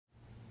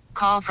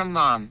Call from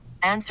mom.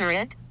 Answer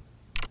it.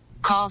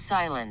 Call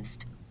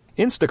silenced.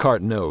 Instacart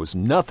knows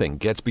nothing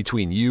gets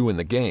between you and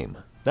the game.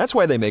 That's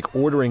why they make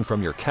ordering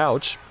from your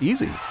couch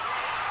easy.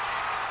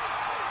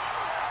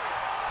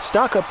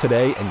 Stock up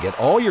today and get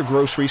all your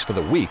groceries for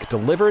the week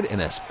delivered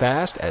in as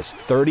fast as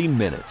 30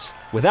 minutes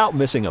without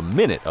missing a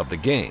minute of the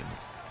game.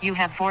 You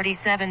have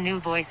 47 new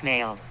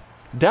voicemails.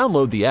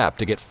 Download the app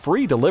to get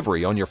free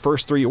delivery on your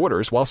first 3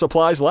 orders while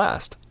supplies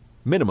last.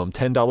 Minimum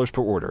 $10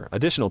 per order.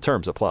 Additional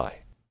terms apply.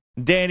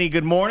 Danny,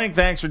 good morning.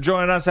 Thanks for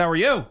joining us. How are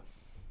you?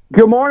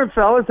 Good morning,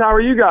 fellas. How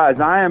are you guys?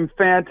 I am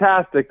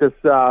fantastic this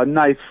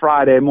nice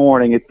Friday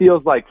morning. It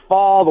feels like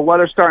fall. The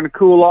weather's starting to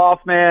cool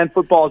off, man.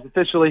 Football's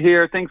officially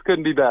here. Things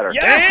couldn't be better.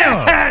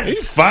 Yes!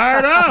 He's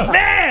fired up.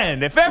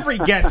 Man, if every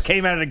guest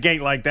came out of the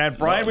gate like that,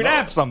 Brian, we'd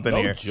have something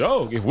no here.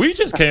 Joke. If we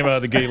just came out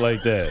of the gate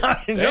like that.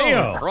 I know,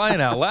 Damn. crying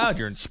out loud,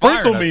 you're inspired.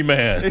 Sprinkle me,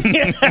 man.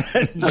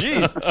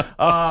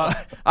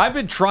 Jeez. I've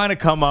been trying to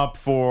come up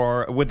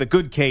with a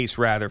good case,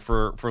 rather,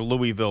 for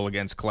Louisville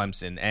against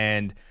Clemson.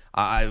 And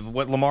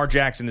what Lamar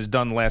Jackson has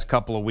done the last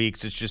couple of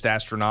weeks, it's just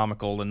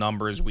astronomical, the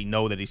numbers. We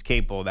know that he's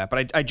capable of that.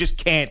 But I just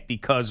can't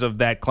because of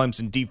that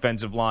Clemson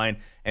defensive line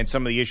and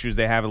some of the issues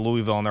they have at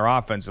Louisville on their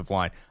offensive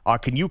line.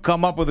 Can you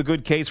come up with a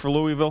good case for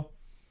Louisville?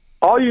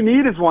 All you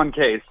need is one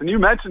case, and you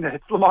mentioned it.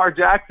 It's Lamar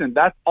Jackson.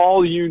 That's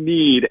all you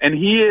need. And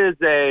he is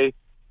a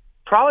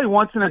probably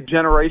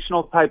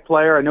once-in-a-generational type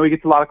player. I know he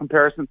gets a lot of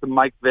comparisons to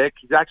Mike Vick.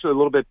 He's actually a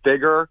little bit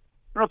bigger.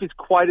 I don't know if he's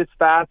quite as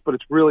fast, but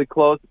it's really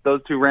close. If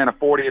those two ran a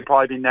 40, it'd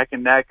probably be neck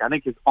and neck. I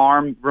think his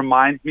arm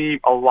reminds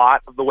me a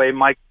lot of the way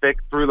Mike Vick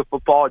threw the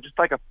football, just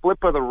like a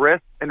flip of the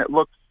wrist, and it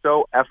looks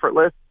so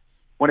effortless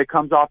when it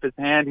comes off his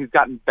hand. He's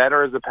gotten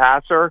better as a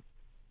passer.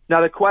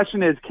 Now, the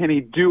question is, can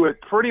he do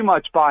it pretty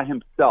much by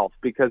himself?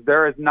 Because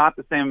there is not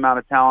the same amount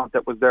of talent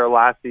that was there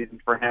last season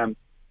for him.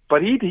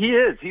 But he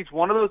is. He's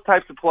one of those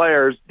types of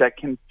players that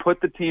can put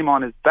the team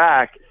on his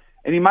back.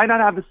 And he might not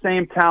have the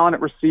same talent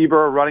at receiver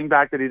or running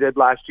back that he did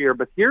last year.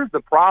 But here's the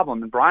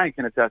problem, and Brian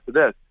can attest to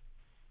this.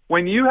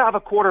 When you have a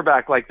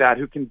quarterback like that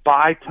who can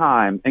buy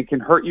time and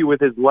can hurt you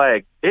with his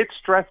leg, it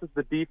stresses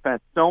the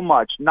defense so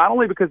much, not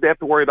only because they have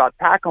to worry about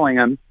tackling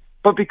him,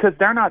 but because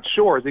they're not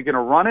sure, is he going to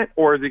run it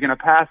or is he going to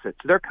pass it?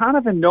 So they're kind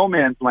of in no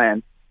man's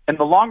land. And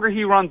the longer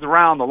he runs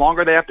around, the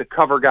longer they have to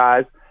cover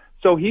guys.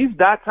 So he's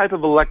that type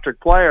of electric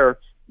player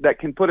that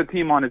can put a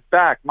team on his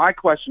back. My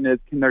question is,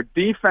 can their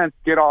defense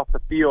get off the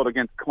field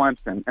against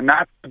Clemson? And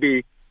that's to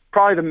be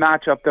probably the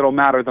matchup that'll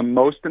matter the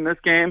most in this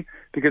game,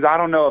 because I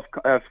don't know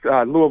if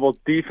Louisville's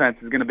defense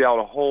is going to be able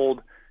to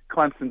hold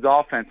Clemson's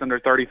offense under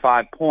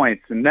 35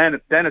 points. And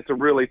then it's a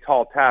really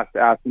tall task to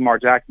ask Lamar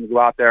Jackson to go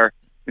out there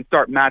and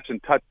start matching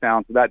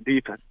touchdowns with that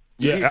defense.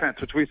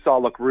 Which we saw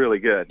look really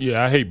good.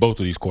 Yeah, I hate both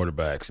of these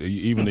quarterbacks.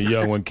 Even the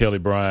young one, Kelly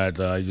Bryant,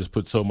 he just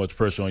put so much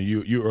pressure on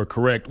you. You are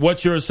correct.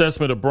 What's your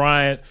assessment of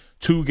Bryant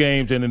 2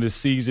 games into the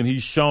season?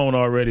 He's shown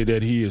already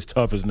that he is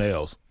tough as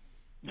nails.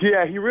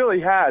 Yeah, he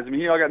really has. I mean,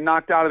 he got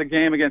knocked out of the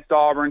game against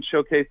Auburn,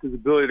 showcased his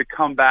ability to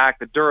come back,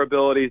 the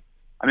durability.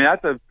 I mean,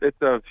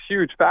 it's a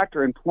huge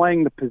factor in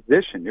playing the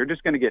position. You're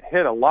just going to get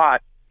hit a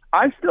lot.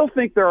 I still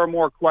think there are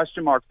more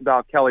question marks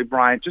about Kelly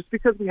Bryant just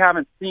because we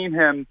haven't seen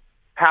him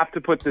have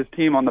to put this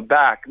team on the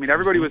back. I mean,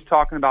 everybody was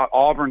talking about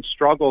Auburn's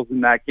struggles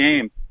in that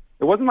game.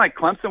 It wasn't like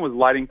Clemson was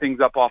lighting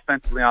things up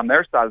offensively on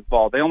their side of the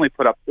ball. They only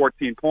put up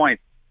 14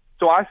 points.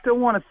 So I still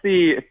want to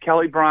see if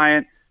Kelly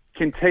Bryant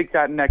can take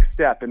that next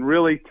step and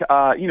really,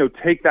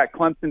 take that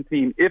Clemson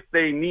team if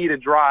they need a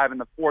drive in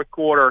the fourth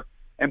quarter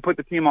and put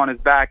the team on his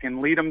back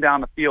and lead them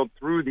down the field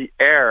through the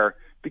air.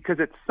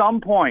 Because at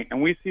some point,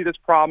 and we see this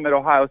problem at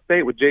Ohio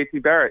State with J.T.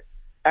 Barrett,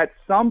 at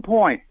some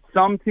point,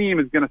 some team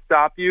is going to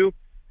stop you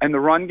in the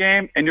run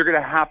game, and you're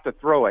going to have to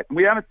throw it. And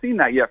we haven't seen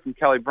that yet from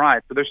Kelly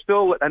Bryant. So there's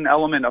still an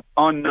element of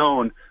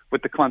unknown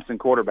with the Clemson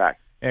quarterback.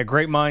 Yeah,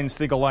 great minds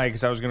think alike,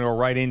 because I was going to go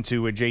right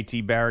into a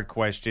J.T. Barrett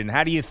question.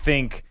 How do you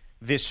think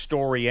this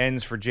story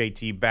ends for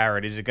J.T.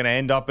 Barrett? Is it going to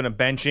end up in a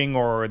benching,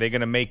 or are they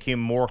going to make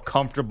him more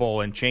comfortable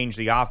and change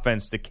the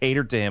offense to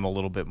cater to him a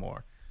little bit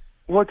more?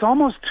 Well, it's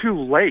almost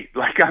too late.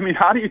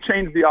 How do you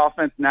change the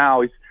offense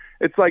now?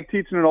 It's like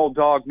teaching an old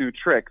dog new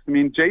tricks. I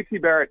mean, J.T.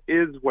 Barrett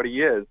is what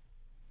he is.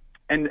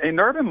 And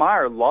Urban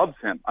Meyer loves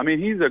him. I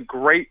mean, he's a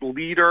great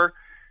leader.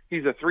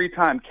 He's a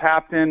 3-time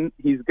captain.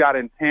 He's got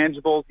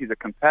intangibles. He's a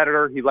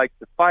competitor. He likes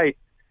to fight.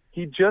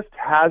 He just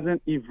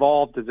hasn't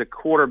evolved as a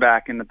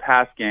quarterback in the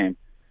pass game.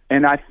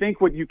 And I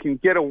think what you can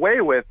get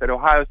away with at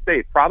Ohio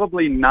State,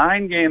 probably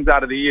 9 games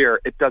out of the year,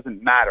 it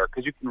doesn't matter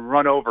because you can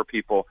run over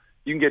people.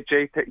 You can get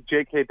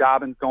J.K.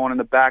 Dobbins going in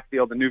the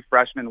backfield, the new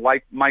freshman,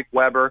 like Mike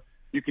Weber.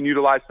 You can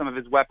utilize some of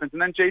his weapons.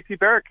 And then J.T.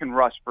 Barrett can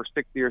rush for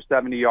 60 or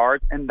 70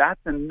 yards, and that's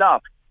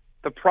enough.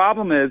 The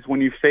problem is when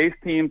you face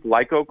teams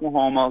like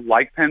Oklahoma,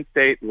 like Penn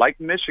State, like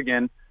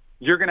Michigan,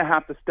 you're going to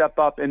have to step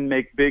up and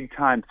make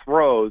big-time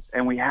throws,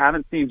 and we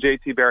haven't seen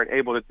J.T. Barrett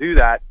able to do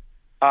that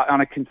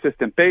on a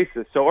consistent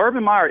basis. So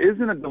Urban Meyer is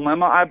in a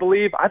dilemma, I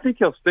believe. I think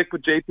he'll stick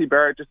with J.T.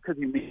 Barrett just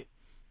because he needs.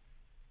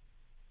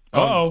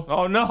 Uh-oh.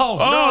 Oh, no. Oh.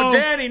 No,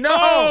 Danny, no.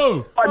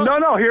 Oh.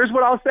 No. Here's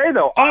what I'll say,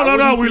 though. Oh,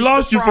 no. We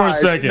lost you for a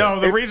second. No,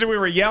 the reason we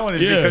were yelling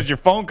is because your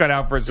phone cut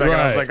out for a second.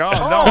 Right. I was like,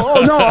 oh,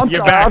 no. No, I'm You're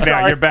sorry, back I'm now.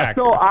 sorry. You're back.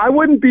 So I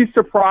wouldn't be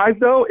surprised,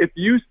 though, if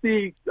you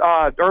see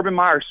Urban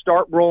Meyer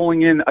start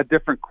rolling in a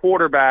different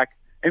quarterback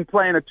and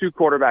playing a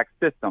two-quarterback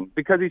system,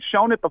 because he's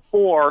shown it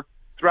before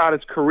throughout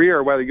his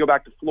career, whether you go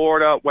back to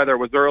Florida, whether it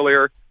was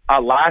earlier.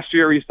 Last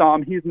year you saw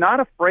him. He's not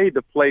afraid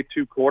to play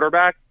two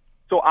quarterbacks.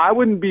 So I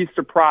wouldn't be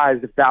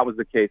surprised if that was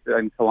the case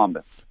in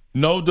Columbus.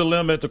 No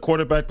dilemma at the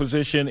quarterback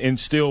position in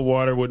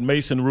Stillwater with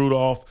Mason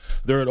Rudolph.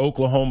 They're at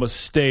Oklahoma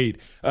State.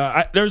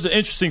 There's an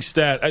interesting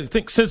stat. I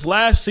think since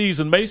last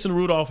season, Mason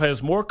Rudolph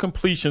has more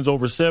completions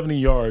over 70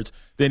 yards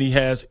than he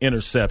has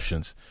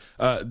interceptions.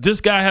 This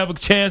guy have a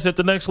chance at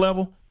the next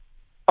level?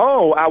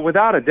 Oh,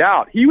 without a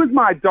doubt. He was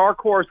my dark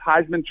horse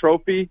Heisman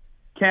Trophy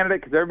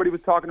candidate because everybody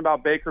was talking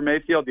about Baker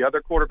Mayfield, the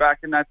other quarterback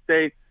in that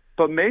state.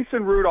 But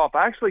Mason Rudolph,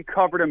 I actually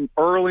covered him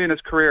early in his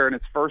career in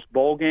his first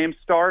bowl game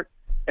start,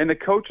 and the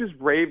coaches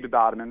raved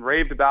about him and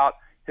raved about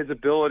his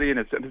ability and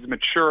his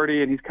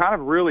maturity, and he's kind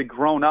of really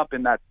grown up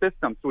in that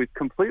system, so he's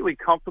completely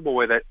comfortable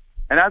with it.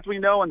 And as we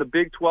know in the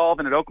Big 12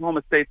 and at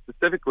Oklahoma State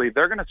specifically,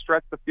 they're going to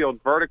stretch the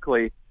field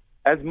vertically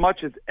as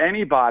much as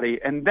anybody.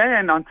 And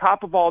then on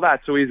top of all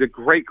that, so he's a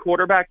great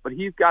quarterback, but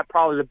he's got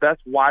probably the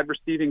best wide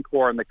receiving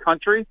core in the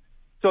country.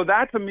 So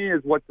that to me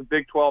is what the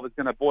Big 12 is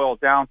going to boil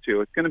down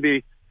to. It's going to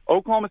be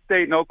Oklahoma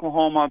State and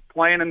Oklahoma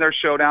playing in their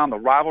showdown, the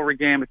rivalry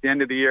game at the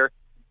end of the year.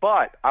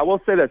 But I will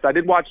say this, I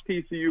did watch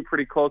TCU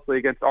pretty closely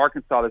against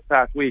Arkansas this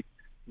past week.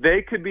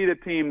 They could be the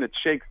team that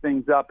shakes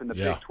things up in the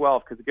Big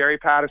 12 because Gary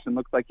Patterson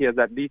looks like he has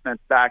that defense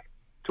back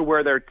to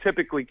where they're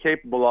typically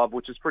capable of,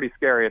 which is pretty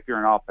scary if you're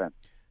an offense.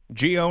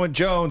 Gio and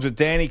Jones with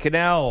Danny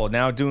Kanell,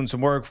 now doing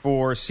some work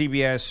for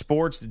CBS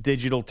Sports, the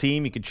digital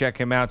team. You can check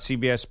him out,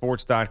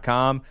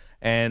 cbssports.com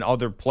and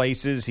other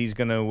places. He's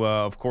going to,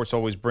 of course,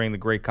 always bring the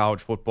great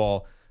college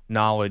football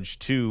knowledge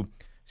to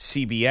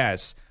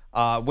CBS.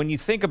 When you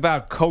think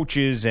about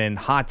coaches and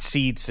hot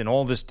seats and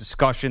all this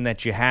discussion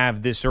that you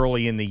have this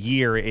early in the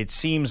year, it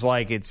seems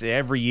like it's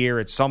every year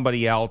it's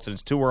somebody else, and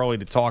it's too early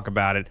to talk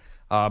about it.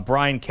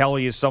 Brian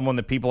Kelly is someone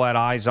that people had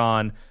eyes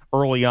on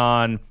early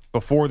on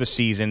before the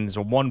season. It's a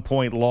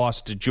 1-point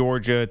loss to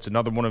Georgia. It's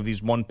another one of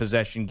these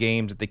one-possession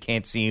games that they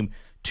can't seem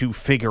to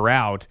figure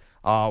out.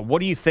 What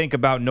do you think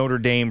about Notre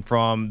Dame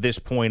from this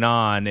point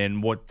on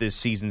and what this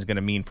season is going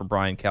to mean for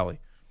Brian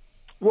Kelly?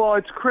 Well,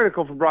 it's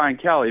critical for Brian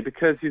Kelly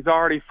because he's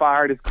already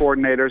fired his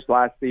coordinators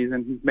last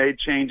season. He's made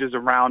changes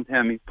around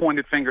him. He's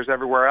pointed fingers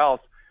everywhere else.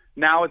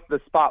 Now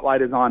the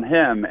spotlight is on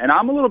him, and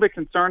I'm a little bit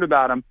concerned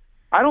about him.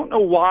 I don't know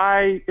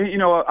why,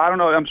 I don't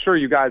know. I'm sure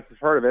you guys have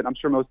heard of it. I'm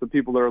sure most of the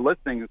people that are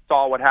listening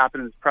saw what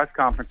happened in his press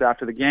conference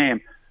after the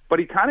game. But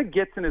he kind of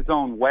gets in his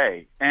own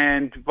way.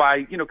 And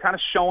by, kind of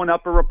showing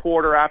up a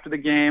reporter after the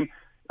game,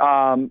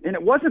 and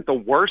it wasn't the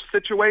worst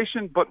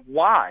situation, but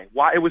why?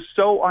 Why? It was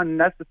so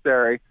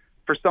unnecessary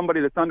for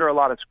somebody that's under a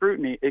lot of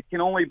scrutiny. It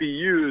can only be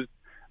used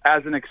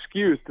as an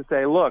excuse to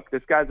say, look,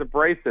 this guy's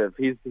abrasive.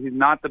 He's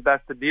not the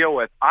best to deal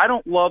with. I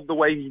don't love the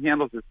way he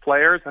handles his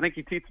players. I think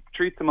he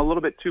treats them a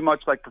little bit too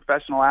much like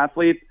professional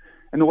athletes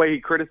and the way he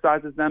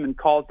criticizes them and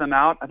calls them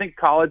out. I think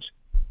college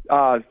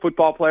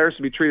football players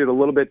should be treated a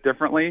little bit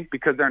differently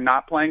because they're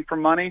not playing for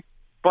money.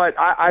 But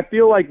I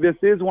feel like this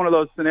is one of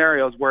those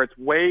scenarios where it's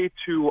way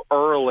too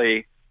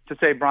early to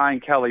say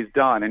Brian Kelly's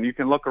done. And you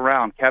can look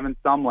around. Kevin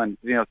Sumlin,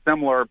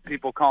 similar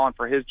people calling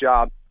for his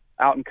job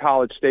out in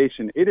College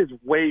Station. It is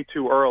way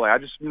too early. I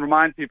just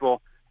remind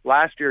people,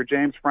 last year,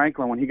 James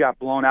Franklin, when he got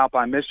blown out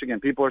by Michigan,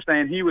 people are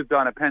saying he was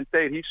done at Penn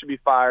State. He should be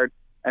fired.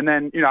 And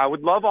then, I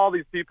would love all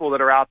these people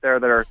that are out there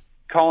that are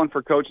calling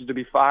for coaches to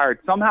be fired.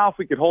 Somehow, if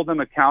we could hold them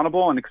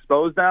accountable and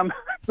expose them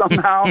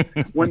somehow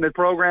when the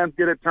programs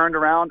get it turned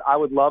around, I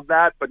would love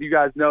that. But you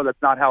guys know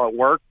that's not how it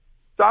works.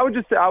 So I would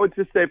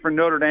just say for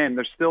Notre Dame,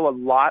 there's still a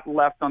lot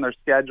left on their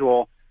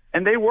schedule.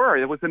 And they were.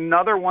 It was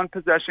another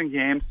one-possession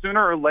game.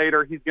 Sooner or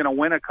later, he's going to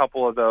win a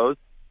couple of those.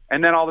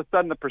 And then all of a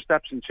sudden, the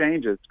perception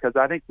changes. Because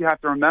I think you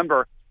have to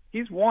remember,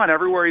 he's won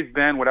everywhere he's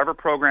been, whatever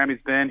program he's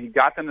been. He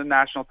got them the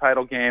national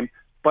title game.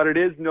 But it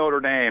is Notre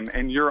Dame,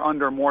 and you're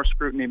under more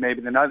scrutiny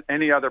maybe than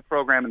any other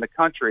program in the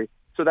country.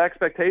 So the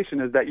expectation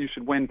is that you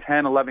should win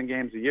 10, 11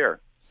 games a year.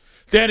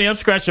 Danny, I'm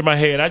scratching my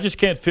head. I just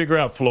can't figure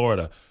out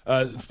Florida,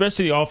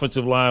 especially the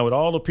offensive line with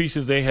all the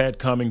pieces they had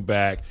coming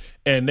back,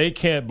 and they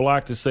can't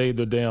block to save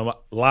their damn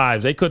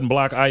lives. They couldn't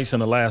block ice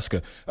in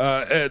Alaska.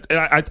 And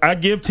I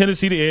give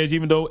Tennessee the edge,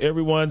 even though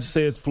everyone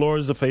says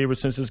Florida's the favorite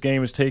since this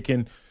game is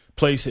taking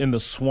place in the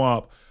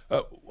swamp.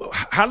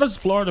 How does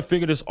Florida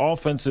figure this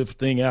offensive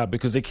thing out?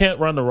 Because they can't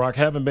run the rock,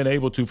 haven't been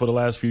able to for the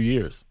last few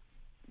years.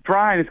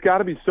 Brian, it's got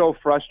to be so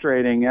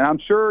frustrating. And I'm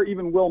sure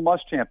even Will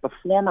Muschamp, the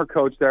former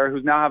coach there,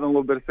 who's now having a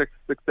little bit of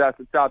success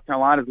at South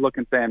Carolina, is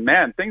looking saying,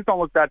 man, things don't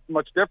look that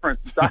much different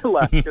since I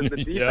left because the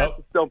defense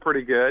is still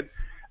pretty good.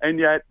 And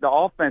yet the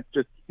offense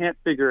just can't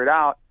figure it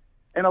out.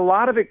 And a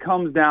lot of it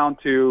comes down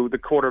to the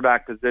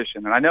quarterback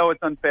position. And I know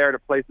it's unfair to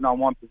place it on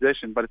one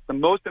position, but it's the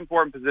most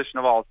important position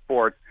of all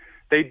sports.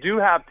 They do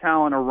have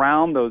talent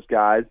around those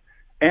guys.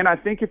 And I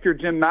think if you're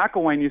Jim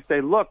McElwain, you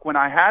say, look, when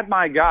I had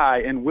my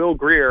guy in Will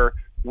Grier,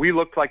 we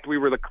looked like we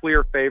were the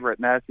clear favorite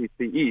in the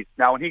SEC East.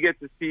 Now, when he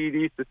gets a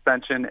CED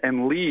suspension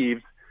and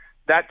leaves,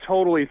 that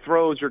totally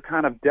throws your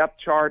kind of depth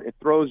chart. It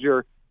throws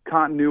your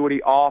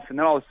continuity off, and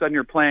then all of a sudden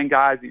you're playing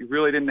guys that you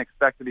really didn't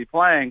expect to be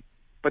playing.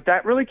 But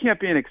that really can't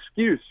be an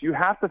excuse. You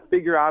have to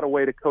figure out a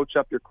way to coach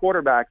up your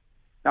quarterbacks.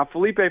 Now,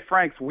 Felipe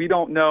Franks, we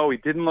don't know. He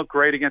didn't look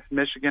great against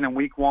Michigan in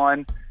week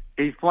 1.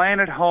 He's playing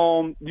at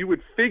home. You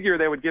would figure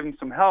they would give him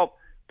some help.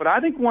 But I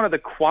think one of the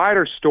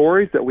quieter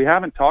stories that we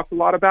haven't talked a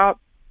lot about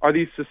are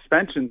these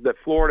suspensions that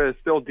Florida is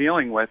still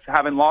dealing with.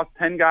 Having lost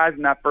 10 guys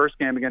in that first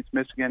game against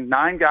Michigan,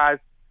 9 guys,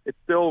 it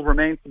still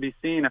remains to be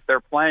seen if they're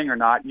playing or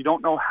not. You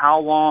don't know how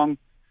long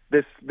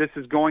this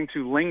is going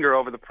to linger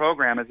over the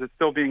program as it's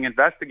still being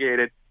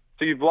investigated.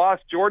 So you've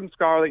lost Jordan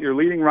Scarlett, your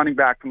leading running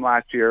back from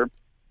last year,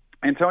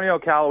 Antonio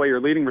Callaway,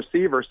 your leading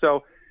receiver.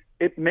 So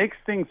it makes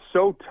things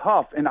so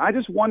tough. And I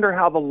just wonder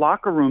how the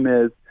locker room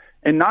is.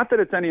 And not that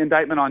it's any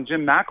indictment on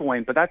Jim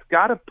McElwain, but that's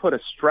got to put a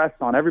stress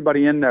on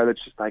everybody in there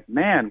that's just like,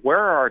 man, where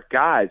are our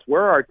guys?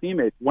 Where are our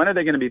teammates? When are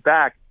they going to be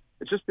back?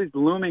 It's just this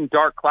looming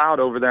dark cloud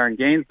over there in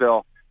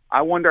Gainesville.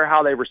 I wonder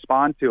how they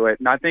respond to it.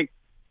 And I think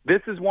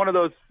this is one of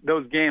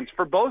those games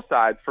for both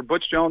sides, for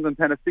Butch Jones and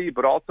Tennessee,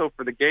 but also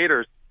for the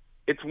Gators.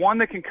 It's one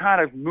that can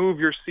kind of move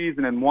your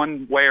season in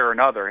one way or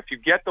another. If you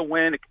get the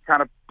win, it can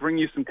kind of bring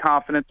you some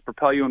confidence,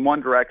 propel you in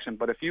one direction.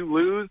 But if you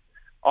lose,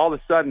 all of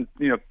a sudden,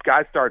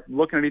 guys start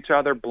looking at each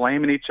other,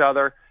 blaming each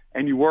other,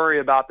 and you worry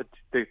about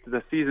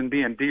the season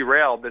being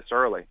derailed this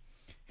early.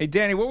 Hey,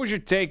 Danny, what was your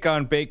take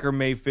on Baker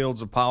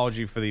Mayfield's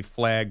apology for the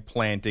flag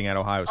planting at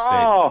Ohio State?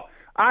 Oh,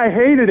 I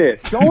hated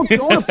it. Don't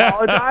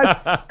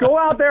apologize. Go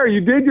out there.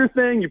 You did your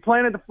thing. You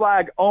planted the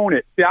flag. Own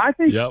it. See, I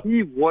think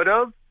he would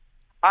have.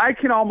 I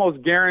can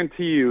almost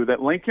guarantee you that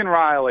Lincoln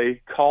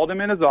Riley called him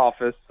in his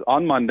office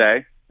on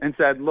Monday and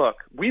said, look,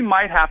 we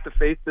might have to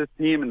face this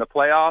team in the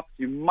playoffs.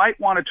 You might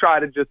want to try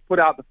to just put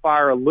out the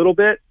fire a little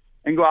bit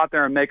and go out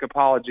there and make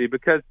apology,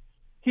 because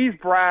he's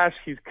brash.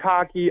 He's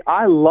cocky.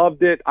 I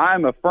loved it.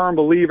 I'm a firm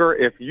believer.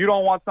 If you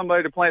don't want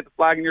somebody to plant the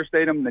flag in your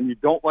stadium, then you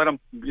don't let them,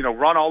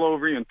 run all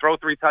over you and throw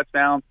 3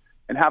 touchdowns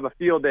and have a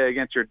field day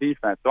against your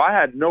defense. So I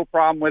had no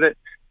problem with it.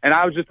 And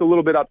I was just a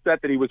little bit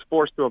upset that he was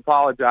forced to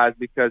apologize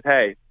because,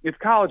 hey, it's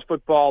college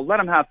football.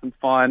 Let him have some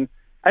fun.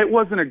 It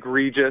wasn't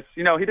egregious.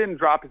 He didn't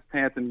drop his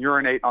pants and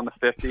urinate on the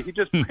 50. He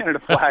just planted a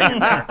flag in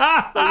there.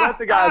 So let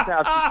the guys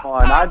have some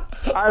fun.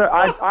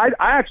 I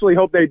actually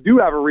hope they do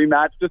have a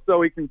rematch just so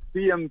we can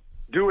see him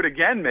do it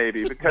again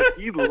maybe, because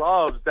he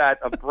loves that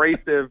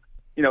abrasive,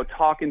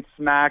 talking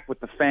smack with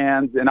the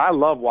fans. And I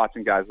love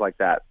watching guys like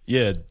that.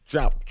 Yeah,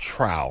 drop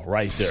trowel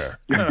right there.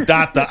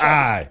 Dot the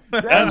I.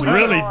 That's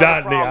really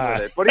dotting the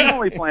I. But he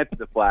only planted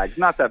the flag.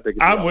 Not that big a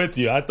deal. I'm with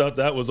you. I thought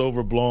that was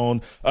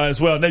overblown as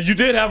well. Now, you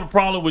did have a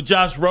problem with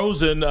Josh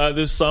Rosen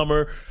this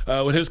summer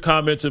with his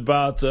comments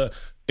about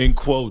in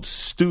quotes,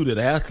 student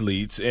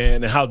athletes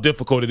and how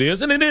difficult it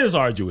is. And it is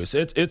arduous.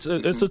 It's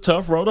a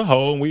tough road to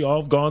hoe, and we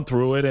all have gone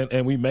through it,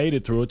 and we made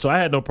it through it. So I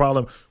had no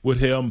problem with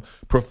him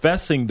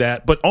professing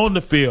that. But on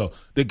the field,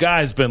 the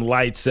guy's been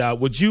lights out.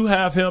 Would you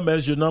have him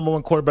as your number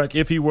one quarterback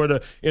if he were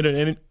to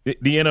enter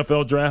the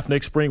NFL draft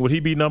next spring? Would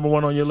he be number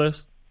one on your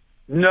list?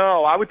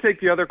 No, I would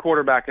take the other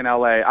quarterback in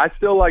L.A. I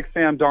still like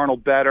Sam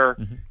Darnold better.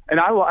 Mm-hmm. And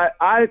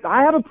I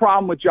have a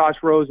problem with Josh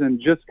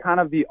Rosen, just kind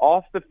of the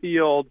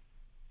off-the-field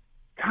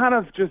kind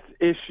of just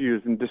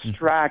issues and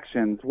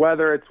distractions,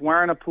 whether it's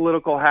wearing a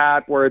political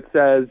hat where it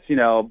says,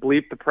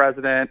 bleep the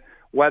president,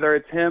 whether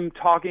it's him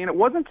talking. It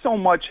wasn't so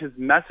much his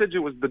message, it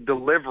was the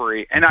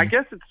delivery. And I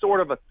guess it's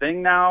sort of a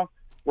thing now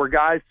where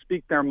guys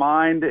speak their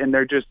mind and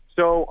they're just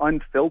so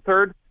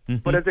unfiltered.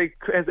 But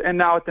and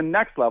now at the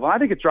next level, I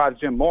think it drives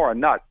Jim Mora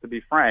nuts, to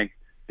be frank,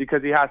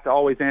 because he has to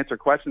always answer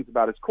questions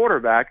about his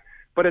quarterback.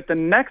 But at the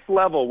next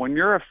level, when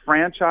you're a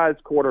franchise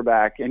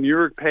quarterback and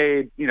you're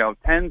paid,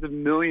 tens of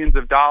millions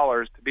of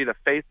dollars to be the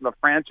face of a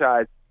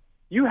franchise,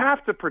 you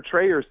have to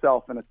portray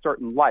yourself in a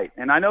certain light.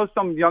 And I know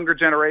some younger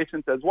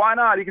generation says, why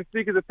not? He can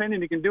speak his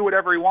opinion. He can do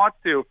whatever he wants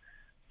to.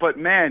 But,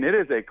 man, it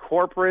is a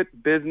corporate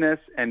business,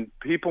 and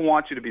people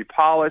want you to be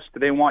polished.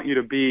 They want you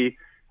to be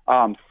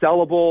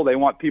sellable. They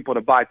want people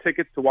to buy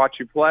tickets to watch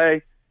you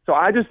play. So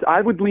I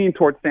would lean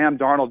towards Sam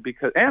Darnold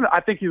and I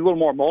think he's a little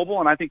more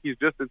mobile, and I think he's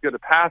just as good a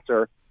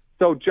passer.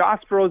 So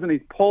Josh Rosen,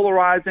 he's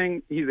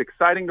polarizing. He's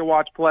exciting to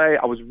watch play.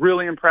 I was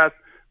really impressed,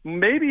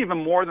 maybe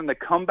even more than the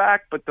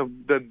comeback, but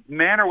the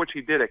manner which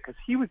he did it, because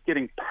he was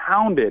getting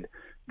pounded,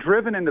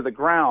 driven into the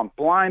ground,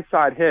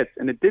 blindside hits,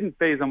 and it didn't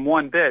faze him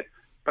one bit.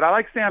 But I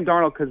like Sam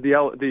Darnold because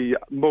the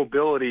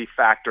mobility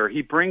factor.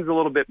 He brings a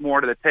little bit more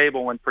to the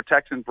table when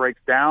protection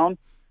breaks down.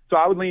 So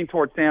I would lean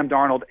towards Sam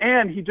Darnold.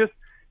 And he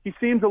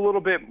seems a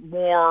little bit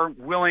more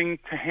willing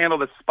to handle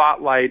the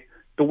spotlight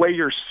the way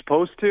you're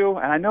supposed to.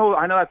 And I know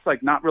that's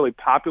like not really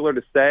popular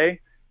to say,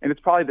 and it's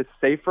probably the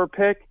safer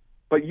pick,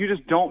 but you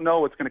just don't know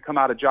what's going to come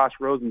out of Josh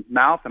Rosen's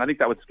mouth, and I think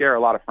that would scare a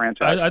lot of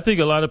franchises. I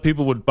think a lot of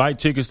people would buy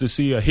tickets to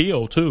see a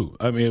heel, too.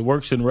 I mean, it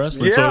works in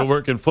wrestling, so it'll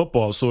work in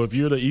football. So if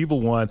you're the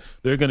evil one,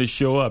 they're going to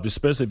show up,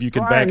 especially if you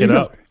can back it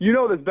up. You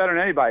know this better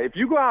than anybody. If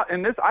you go out,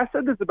 and I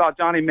said this about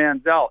Johnny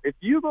Manziel, if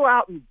you go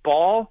out and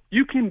ball,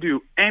 you can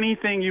do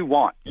anything you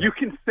want. You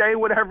can say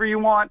whatever you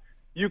want.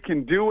 You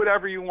can do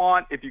whatever you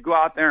want if you go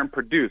out there and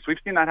produce. We've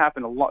seen that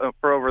happen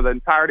for over the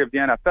entirety of the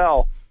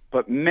NFL.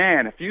 But,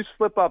 man, if you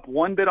slip up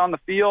one bit on the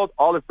field,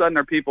 all of a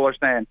sudden people are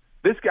saying,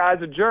 this guy's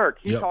a jerk.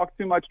 He talks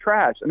too much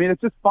trash. I mean,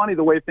 it's just funny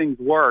the way things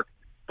work.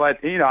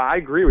 But, I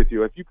agree with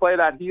you. If you play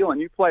that heel and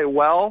you play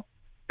well,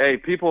 hey,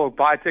 people will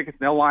buy tickets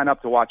and they'll line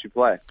up to watch you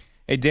play.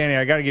 Hey, Danny,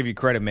 I got to give you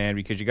credit, man,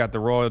 because you got the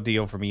royal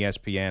deal from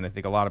ESPN. I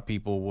think a lot of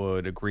people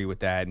would agree with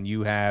that. And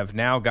you have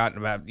now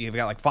you've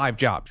got like 5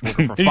 jobs. You're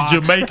working for Fox.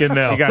 He's Jamaican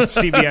now. You got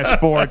CBS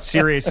Sports,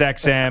 Sirius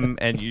XM,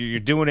 and you're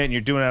doing it, and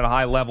you're doing it at a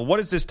high level. What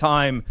has this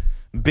time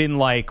been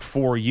like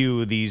for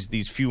you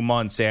these few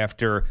months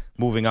after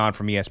moving on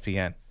from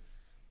ESPN?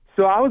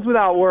 So I was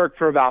without work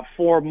for about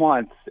 4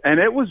 months, and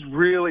it was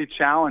really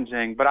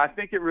challenging, but I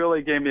think it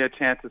really gave me a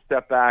chance to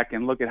step back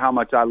and look at how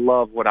much I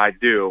love what I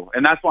do.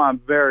 And that's why I'm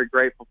very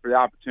grateful for the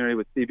opportunity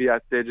with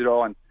CBS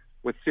Digital and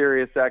with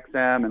Sirius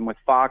XM and with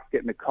Fox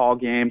getting to call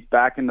games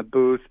back in the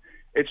booth.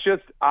 It's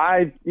just,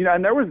 and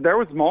there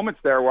was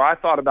moments there where I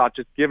thought about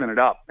just giving it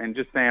up and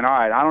just saying, all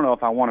right, I don't know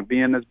if I want to be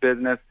in this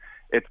business.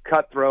 It's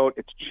cutthroat.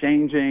 It's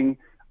changing.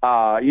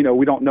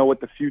 We don't know what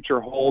the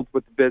future holds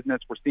with the business.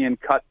 We're seeing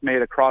cuts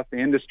made across the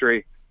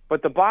industry.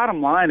 But the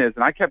bottom line is,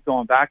 and I kept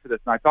going back to this,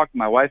 and I talked to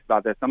my wife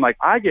about this, I'm like,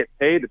 I get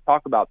paid to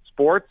talk about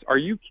sports. Are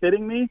you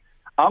kidding me?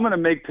 I'm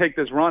going to take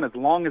this run as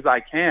long as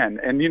I can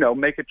and,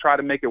 try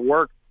to make it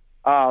work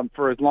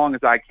for as long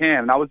as I can.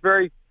 And I was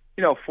very,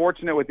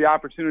 fortunate with the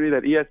opportunity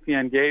that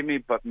ESPN gave me.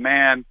 But,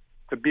 man,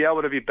 to be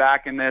able to be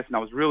back in this, and I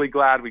was really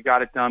glad we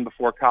got it done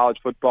before college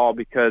football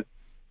because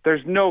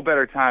there's no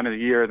better time of the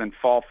year than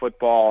fall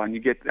football. And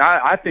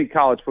I think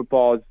college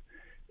football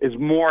is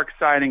more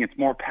exciting. It's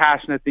more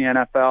passionate than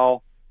the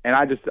NFL. And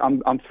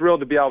I'm thrilled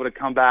to be able to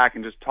come back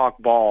and just talk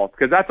ball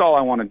because that's all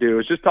I want to do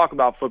is just talk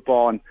about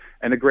football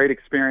and the great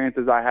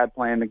experiences I had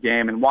playing the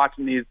game and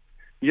watching these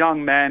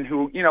young men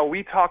who,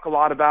 we talk a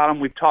lot about them.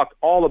 We've talked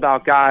all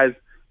about guys,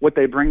 what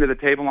they bring to the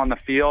table on the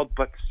field,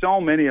 but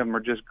so many of them are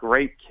just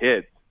great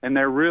kids. And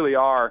there really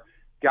are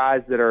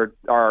guys that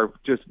are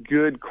just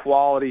good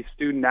quality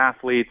student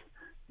athletes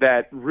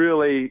that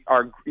really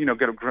are,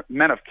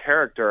 men of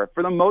character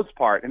for the most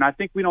part. And I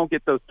think we don't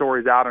get those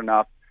stories out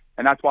enough.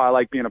 And that's why I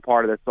like being a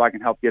part of this, so I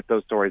can help get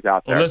those stories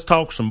out there. Well, let's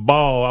talk some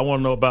ball. I want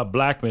to know about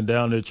Blackman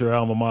down at your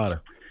alma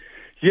mater.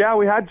 Yeah,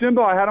 we had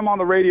Jimbo. I had him on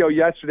the radio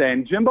yesterday.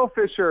 And Jimbo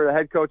Fisher, the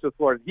head coach of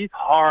Florida, he's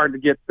hard to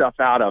get stuff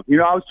out of.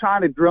 I was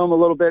trying to drill him a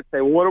little bit,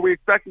 say, well, what are we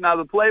expecting out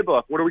of the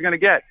playbook? What are we going to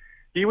get?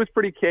 He was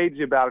pretty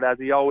cagey about it, as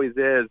he always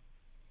is.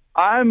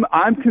 I'm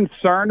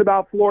concerned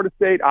about Florida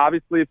State.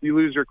 Obviously, if you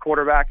lose your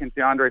quarterback in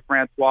DeAndre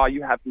Francois,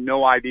 you have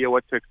no idea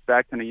what to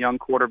expect in a young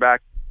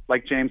quarterback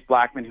like James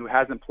Blackman, who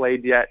hasn't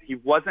played yet. He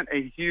wasn't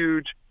a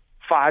huge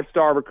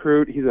 5-star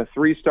recruit. He's a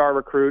 3-star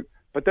recruit.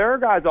 But there are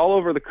guys all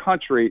over the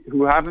country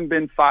who haven't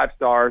been 5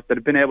 stars that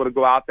have been able to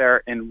go out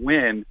there and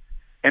win.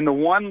 And the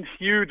one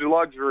huge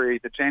luxury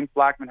that James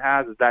Blackman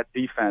has is that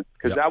defense,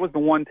 because that was the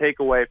one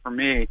takeaway for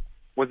me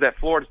was that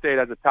Florida State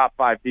has a top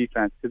 5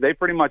 defense because they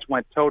pretty much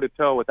went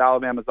toe-to-toe with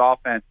Alabama's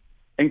offense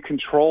and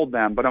controlled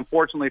them. But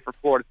unfortunately for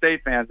Florida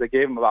State fans, they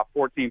gave them about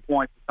 14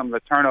 points for some of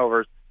the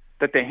turnovers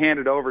that they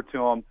handed over to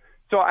them.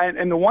 So,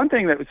 and the one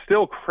thing that was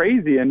still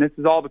crazy, and this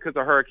is all because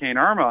of Hurricane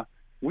Irma,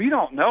 we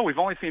don't know. We've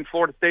only seen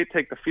Florida State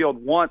take the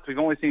field once. We've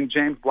only seen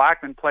James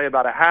Blackman play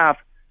about a half.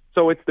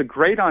 So it's the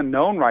great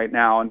unknown right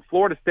now, and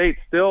Florida State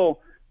still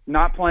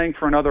not playing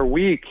for another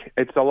week.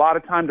 It's a lot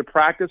of time to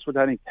practice, which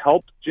I think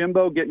helped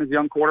Jimbo getting his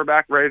young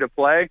quarterback ready to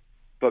play.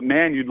 But,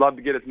 man, you'd love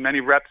to get as many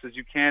reps as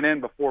you can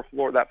in before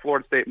that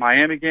Florida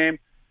State-Miami game,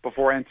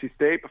 before NC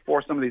State,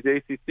 before some of these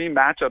ACC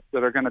matchups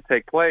that are going to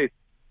take place.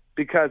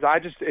 Because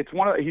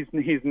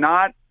he's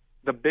not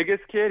the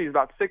biggest kid. He's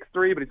about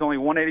 6'3", but he's only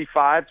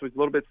 185, so he's a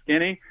little bit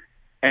skinny.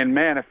 And,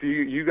 man, if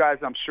you guys,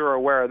 I'm sure, are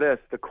aware of this,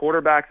 the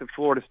quarterbacks at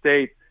Florida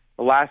State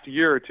the last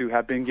year or two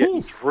have been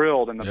getting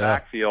drilled in the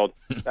backfield.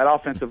 That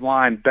offensive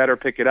line better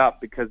pick it up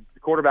because the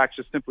quarterbacks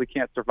just simply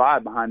can't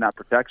survive behind that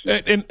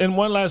protection. And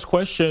one last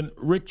question,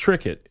 Rick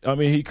Trickett. I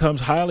mean, he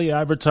comes highly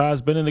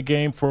advertised, been in the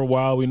game for a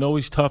while. We know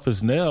he's tough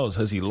as nails.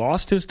 Has he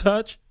lost his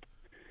touch?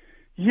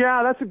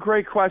 Yeah, that's a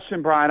great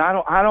question, Brian. I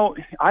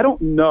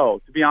don't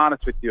know, to be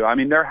honest with you. I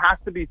mean, there has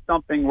to be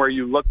something where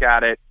you look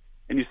at it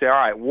and you say, all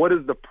right, what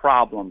is the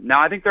problem?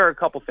 Now, I think there are a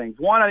couple things.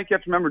 One, I think you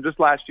have to remember just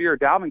last year,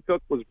 Dalvin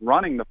Cook was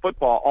running the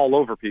football all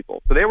over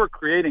people. So they were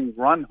creating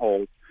run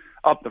holes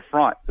up the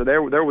front. So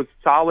there was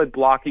solid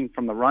blocking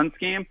from the run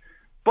scheme.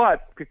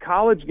 But the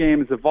college game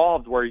has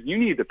evolved where you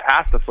need to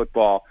pass the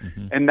football,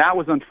 and that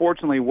was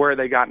unfortunately where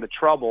they got into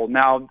trouble.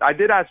 Now, I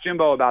did ask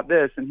Jimbo about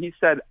this, and he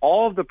said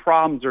all of the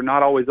problems are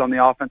not always on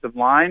the offensive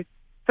line.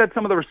 said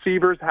some of the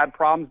receivers had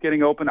problems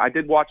getting open. I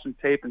did watch some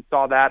tape and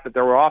saw that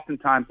there were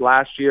oftentimes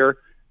last year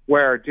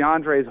where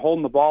DeAndre is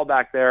holding the ball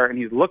back there and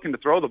he's looking to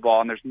throw the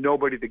ball and there's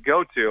nobody to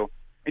go to.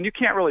 And you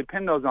can't really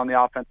pin those on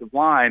the offensive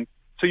line.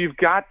 So you've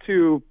got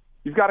to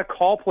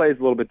call plays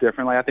a little bit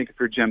differently, I think, if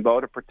you're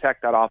Jimbo, to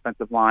protect that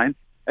offensive line.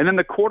 And then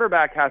the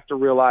quarterback has to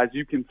realize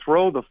you can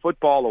throw the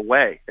football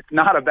away. It's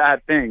not a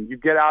bad thing. You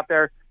get out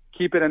there,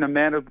 keep it in a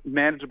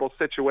manageable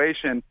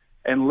situation,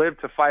 and live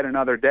to fight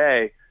another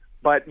day.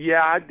 But,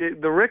 yeah,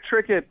 the Rick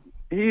Trickett,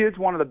 he is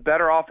one of the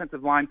better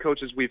offensive line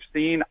coaches we've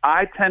seen.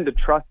 I tend to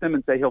trust him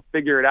and say he'll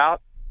figure it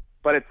out.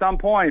 But at some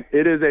point,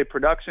 it is a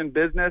production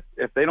business.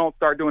 If they don't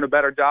start doing a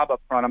better job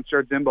up front, I'm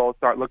sure Jimbo will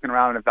start looking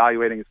around and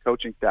evaluating his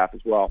coaching staff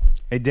as well.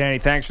 Hey, Danny,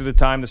 thanks for the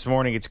time this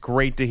morning. It's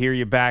great to hear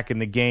you back in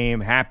the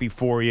game. Happy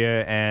for you,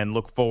 and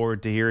look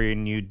forward to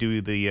hearing you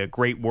do the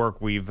great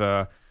work we've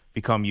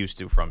become used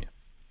to from you.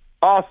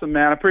 Awesome,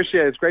 man. I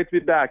appreciate it. It's great to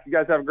be back. You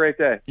guys have a great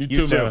day.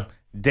 You too, man.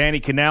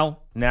 Danny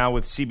Cannell, now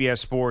with CBS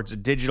Sports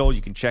Digital.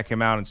 You can check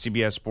him out on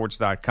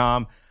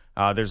CBSSports.com.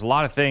 There's a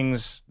lot of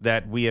things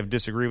that we have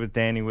disagreed with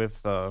Danny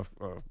with,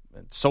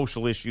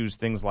 social issues,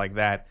 things like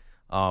that.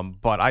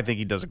 But I think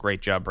he does a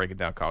great job breaking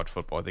down college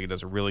football. I think he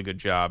does a really good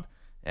job,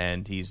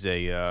 and he's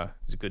a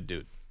good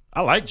dude.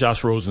 I like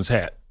Josh Rosen's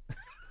hat.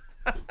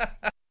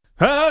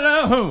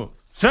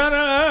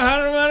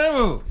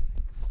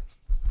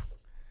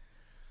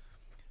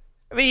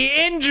 The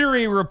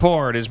injury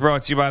report is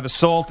brought to you by the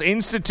Salt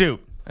Institute.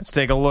 Let's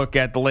take a look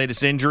at the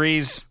latest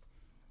injuries.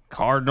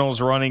 Cardinals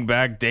running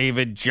back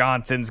David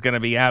Johnson's going to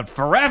be out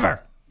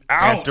forever.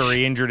 Ouch. After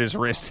he injured his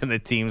wrist and the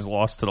team's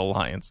lost to the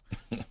Lions.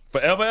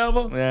 Forever,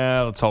 ever?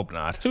 Yeah, let's hope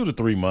not. 2 to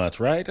 3 months,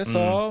 right? That's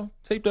all.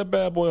 Tape that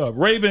bad boy up.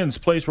 Ravens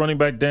placed running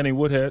back Danny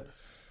Woodhead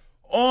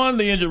on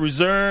the injured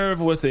reserve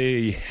with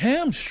a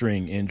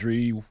hamstring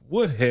injury.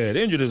 Woodhead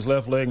injured his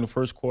left leg in the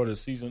first quarter of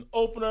the season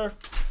opener.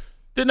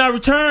 Did not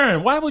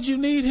return. Why would you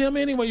need him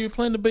anyway? You're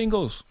playing the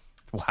Bengals.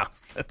 Wow.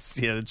 That's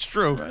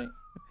true. Right.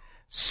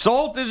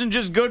 Salt isn't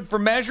just good for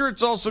measure,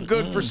 it's also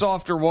good for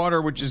softer water,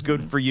 which is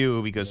good for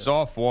you because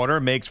soft water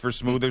makes for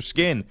smoother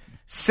skin,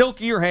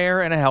 silkier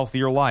hair, and a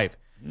healthier life.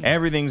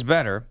 Everything's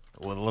better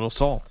with a little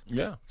salt.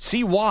 Yeah.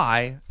 See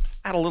why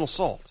at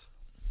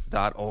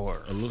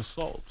alittlesalt.org. A little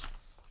salt.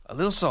 A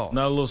little salt.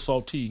 Not a little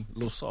salty, a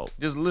little salt.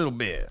 Just a little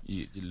bit.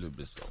 Yeah, a little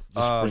bit of salt.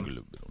 Just sprinkle a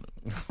little bit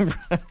on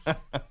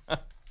it.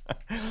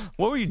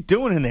 What were you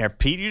doing in there,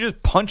 Pete? You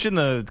just punching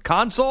the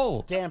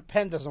console? Damn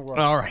pen doesn't work.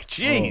 All right,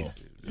 jeez.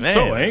 Oh. Man,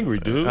 so angry,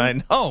 dude. I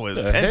know. It's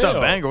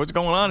pent-up anger. What's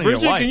going on in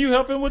Bridget, your life? Can you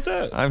help him with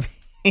that? I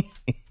mean,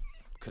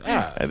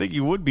 I think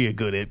you would be a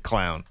good it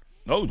clown.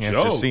 No After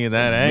joke. seeing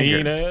that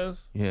anger. Mean ass.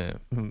 Yeah.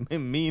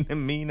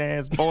 mean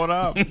ass bought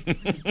up.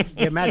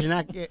 Yeah,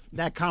 imagine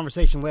that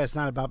conversation last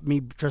night about me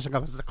dressing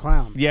up as a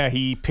clown. Yeah,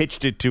 he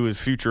pitched it to his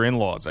future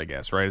in-laws, I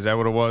guess, right? Is that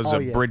what it was? Oh,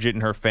 yeah. Bridget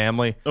and her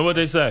family. And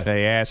what'd they say?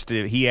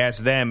 He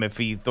asked them if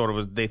they thought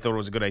it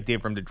was a good idea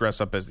for him to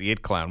dress up as the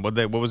it clown. What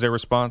was their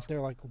response?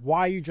 They're like, "Why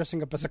are you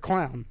dressing up as a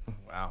clown?"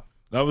 Wow.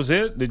 That was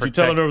it? Did you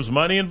tell her there was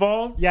money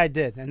involved? Yeah, I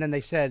did. And then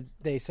they said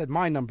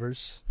my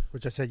numbers,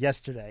 which I said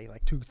yesterday,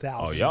 like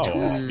 2,000. Oh,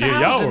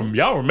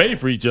 y'all were made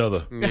for each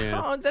other. Yeah.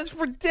 Oh, that's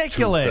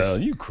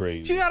ridiculous. You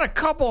crazy. If you got a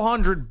couple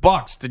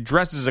 $100 to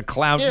dress as a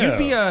clown, you'd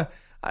be a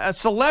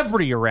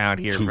celebrity around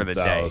here for the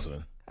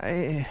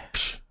day.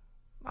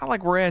 Not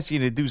like we're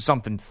asking you to do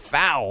something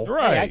foul.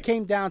 Right. Hey, I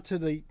came down to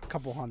the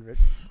couple hundred.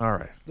 All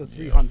right. The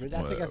 300.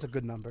 I think that's a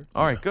good number.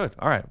 All right, good.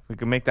 All right. We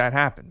can make that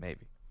happen,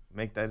 maybe.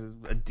 Make that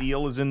a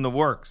deal is in the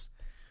works.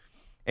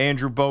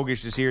 Andrew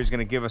Bogish is here. He's going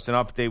to give us an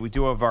update. We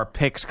do have our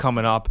picks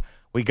coming up.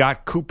 We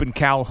got Coop and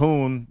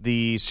Calhoun,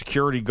 the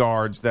security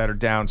guards that are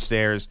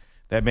downstairs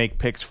that make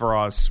picks for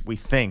us. We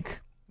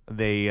think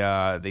they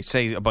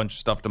say a bunch of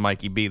stuff to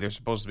Mikey B. They're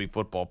supposed to be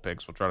football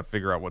picks. We'll try to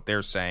figure out what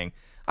they're saying.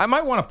 I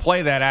might want to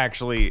play that,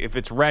 actually, if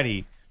it's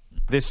ready,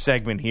 this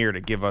segment here to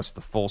give us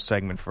the full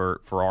segment for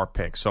our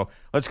picks. So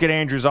let's get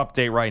Andrew's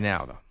update right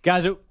now, though.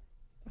 Guys, it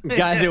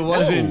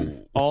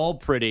wasn't all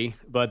pretty,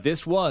 but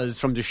this was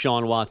from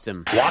Deshaun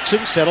Watson.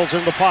 Watson settles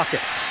in the pocket.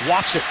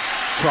 Watson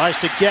tries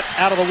to get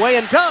out of the way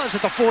and does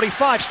at the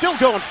 45. Still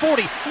going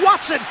 40.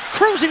 Watson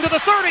cruising to the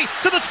 30,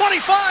 to the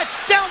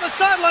 25, down the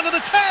sideline to the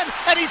 10,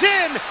 and he's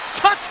in.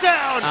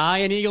 Touchdown.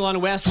 An Eagle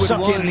on Westwood Suck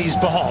won. in these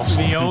balls.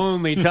 The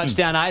only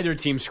touchdown either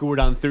team scored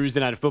on Thursday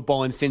Night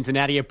Football in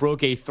Cincinnati. It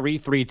broke a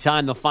 3-3 tie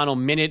in the final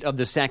minute of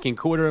the second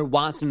quarter.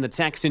 Watson and the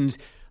Texans,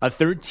 a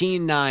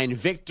 13-9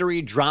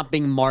 victory,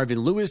 dropping Marvin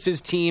Lewis's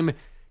team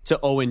to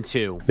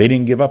 0-2. They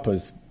didn't give up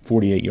a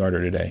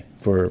 48-yarder today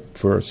for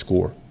a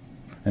score.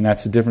 And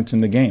that's the difference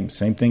in the game.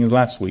 Same thing as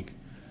last week.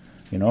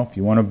 You know, if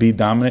you want to be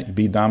dominant, you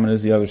be dominant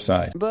as the other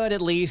side. But at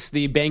least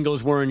the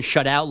Bengals weren't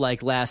shut out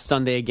like last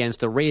Sunday against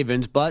the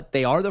Ravens, but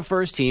they are the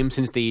first team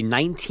since the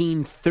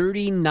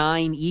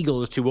 1939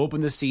 Eagles to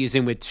open the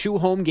season with 2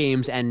 home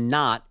games and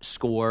not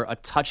score a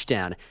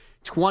touchdown.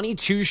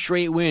 22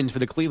 straight wins for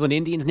the Cleveland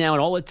Indians now,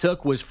 and all it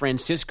took was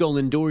Francisco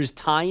Lindor's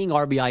tying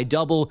RBI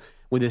double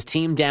with his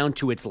team down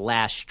to its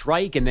last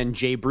strike, and then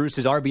Jay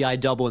Bruce's RBI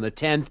double in the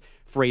 10th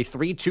for a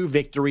 3-2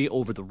 victory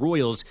over the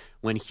Royals.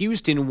 When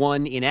Houston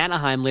won in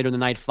Anaheim later in the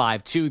night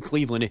 5-2,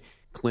 Cleveland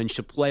clinched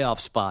a playoff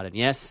spot. And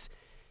yes,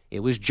 it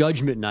was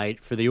judgment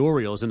night for the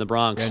Orioles in the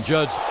Bronx. And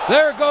Judge,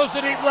 there goes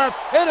the deep left.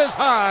 It is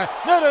high.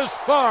 It is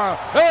far.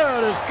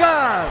 It is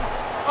gone.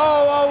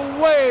 Oh,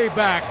 way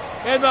back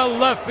in the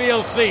left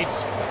field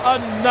seats.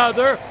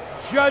 Another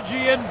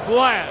Judgian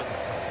blast.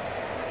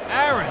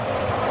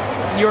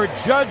 Aaron, your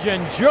judge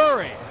and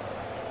jury.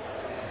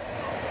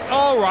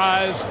 All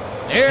rise.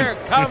 Here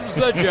comes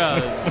the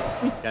judge.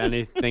 Got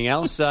anything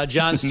else?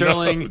 John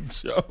Sterling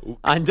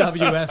on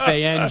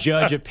WFAN.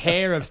 Judge a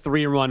pair of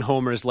 3-run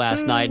homers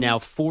last night. Now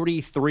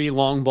 43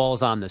 long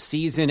balls on the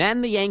season.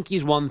 And the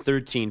Yankees won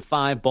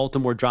 13-5.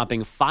 Baltimore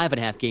dropping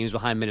 5.5 games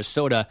behind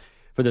Minnesota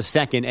for the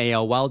second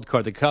AL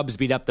wildcard. The Cubs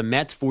beat up the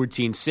Mets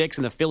 14-6.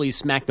 And the Phillies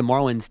smacked the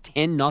Marlins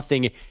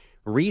 10-0.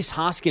 Rhys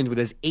Hoskins with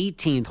his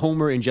 18th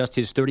homer in just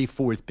his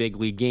 34th big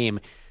league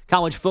game.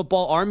 College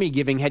football, Army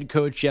giving head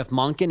coach Jeff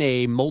Monken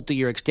a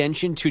multi-year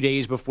extension 2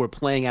 days before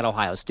playing at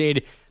Ohio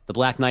State. The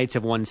Black Knights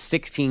have won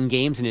 16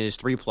 games in his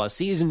 3+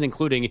 seasons,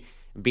 including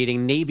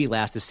beating Navy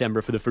last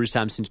December for the first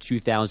time since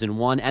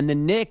 2001. And the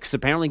Knicks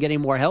apparently getting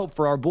more help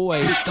for our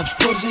boy.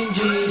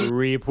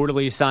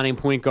 Reportedly signing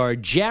point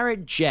guard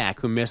Jarrett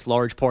Jack, who missed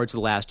large parts of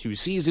the last 2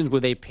 seasons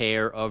with a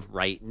pair of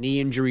right knee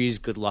injuries.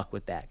 Good luck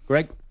with that.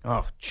 Greg?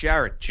 Oh,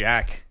 Jarrett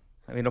Jack.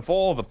 I mean, of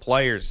all the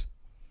players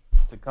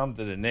to come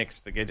to the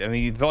Knicks to get, I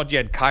mean, you thought you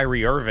had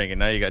Kyrie Irving, and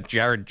now you got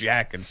Jarrett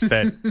Jack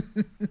instead.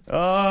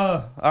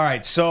 All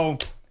right, so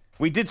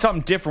we did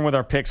something different with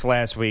our picks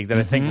last week that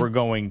I think we're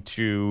going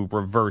to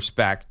reverse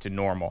back to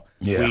normal.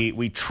 Yeah.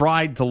 We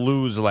tried to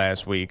lose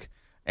last week,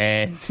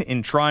 and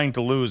in trying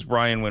to lose,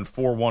 Brian went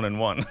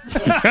 4-1-1.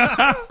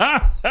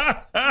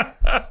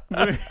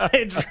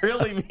 It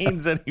really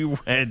means that he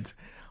went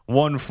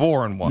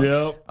 1-4-1.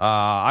 Yep.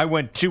 I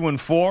went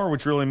 2-4,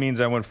 which really means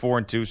I went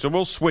 4-2. So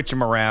we'll switch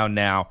them around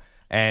now.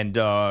 And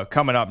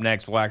coming up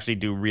next, we'll actually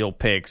do real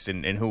picks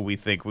and who we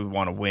think we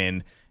want to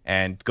win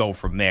and go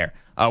from there.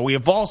 We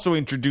have also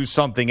introduced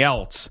something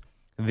else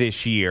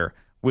this year,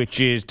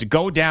 which is to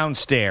go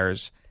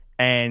downstairs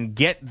and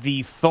get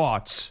the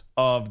thoughts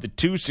of the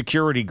 2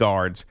 security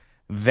guards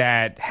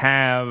that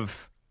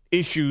have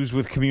issues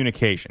with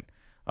communication.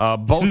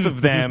 Both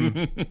of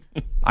them,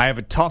 I have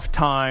a tough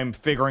time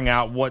figuring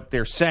out what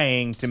they're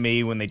saying to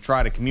me when they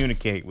try to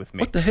communicate with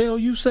me. What the hell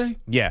you say?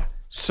 Yeah.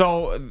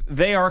 So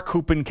they are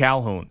Coop and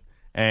Calhoun.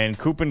 And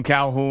Coop and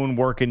Calhoun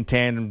work in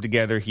tandem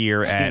together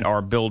here at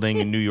our building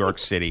in New York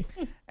City.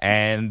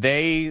 And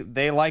they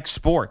like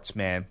sports,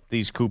 man,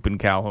 these Coop and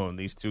Calhoun,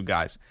 these 2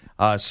 guys.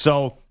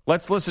 So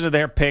let's listen to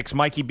their picks.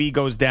 Mikey B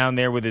goes down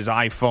there with his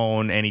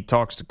iPhone, and he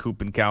talks to Coop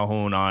and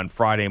Calhoun on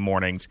Friday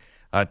mornings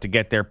to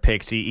get their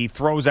picks. He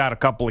throws out a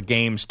couple of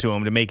games to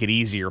him to make it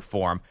easier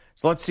for him.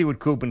 So let's see what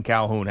Coop and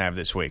Calhoun have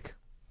this week.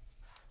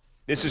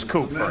 This is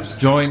Coop first.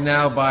 Joined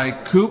now by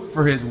Coop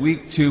for his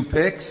Week 2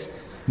 picks.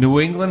 New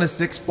England a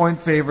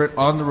 6-point favorite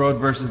on the road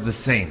versus the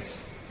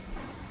Saints.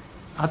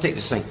 I'll take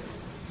the Saints.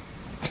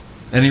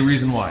 Any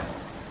reason why?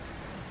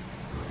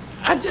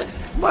 Something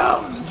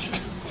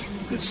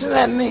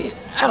like me,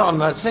 I don't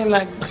know. It seems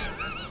like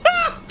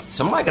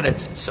somebody got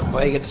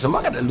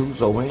to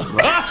lose or win,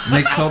 right?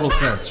 Makes total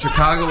sense.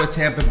 Chicago at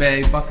Tampa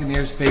Bay,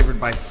 Buccaneers favored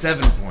by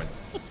 7 points.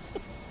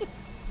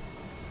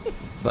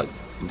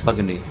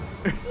 Buccaneers.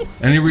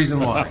 Any reason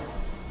why?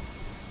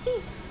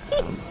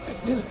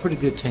 They're a pretty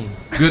good team.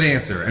 Good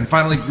answer. And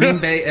finally, Green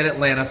Bay at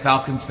Atlanta,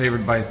 Falcons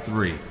favored by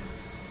 3.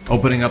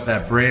 Opening up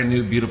that brand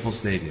new, beautiful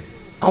stadium.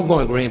 I'm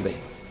going Green Bay.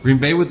 Green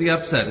Bay with the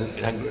upset.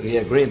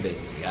 Yeah, Green Bay.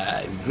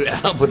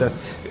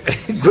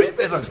 Green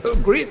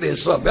Bay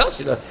is something else,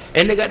 you know.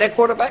 And they got that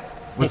quarterback.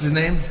 What's his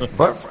name? Is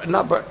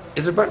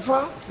it Brett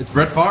Favre? It's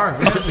Brett Favre.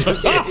 You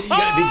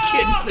gotta be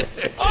kidding.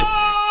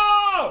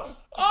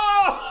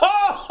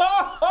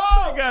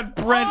 I got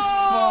Brett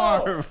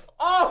Favre.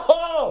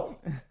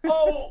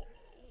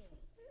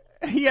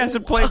 He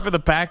hasn't played for the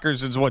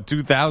Packers since,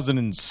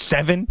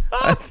 2007?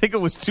 I think it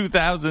was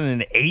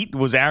 2008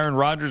 was Aaron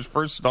Rodgers'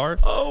 first start.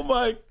 Oh,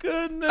 my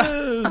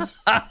goodness.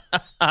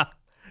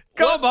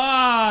 Come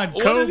on,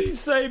 Coop. What did he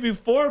say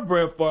before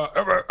Brett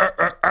Favre?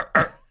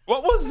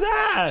 What was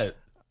that?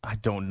 I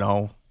don't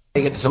know.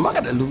 Somebody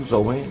got to lose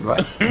or win,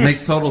 right?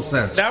 Makes total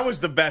sense. That was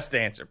the best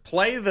answer.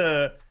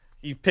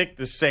 You picked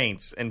the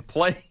Saints and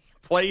play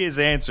his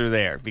answer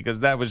there because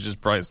that was just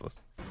priceless.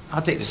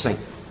 I'll take the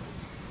Saints.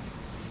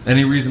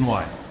 Any reason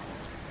why?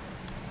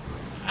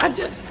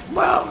 Something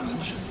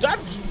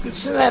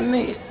like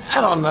me, I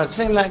don't know. It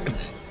seems like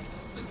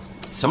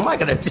somebody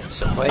got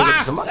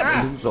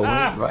to lose or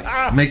win,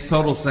 right? Makes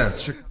total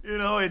sense. You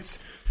know, it's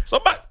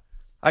somebody.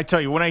 I tell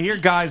you, when I hear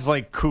guys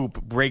like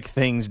Coop break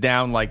things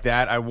down like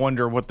that, I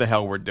wonder what the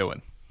hell we're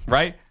doing,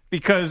 right?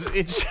 Because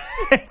it's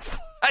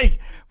like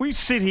we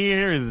sit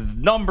here,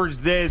 numbers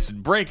this,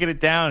 and breaking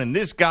it down, and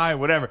this guy,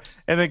 whatever,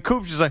 and then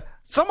Coop's just like,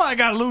 somebody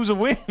got to lose or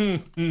win.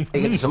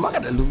 Somebody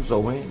got to lose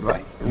or win,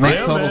 right?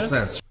 Makes total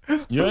sense.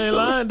 You ain't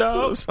lying,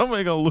 dog.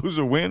 Somebody going to lose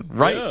or win,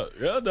 right?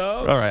 Yeah,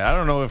 dog. All right, I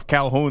don't know if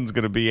Calhoun's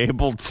going to be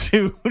able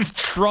to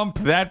trump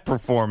that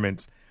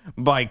performance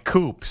by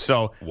Coop.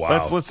 So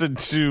let's listen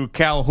to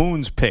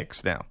Calhoun's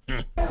picks now.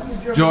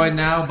 Joined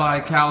now by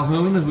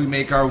Calhoun as we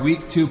make our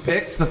Week 2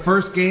 picks. The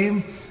first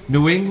game,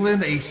 New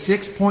England, a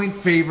 6-point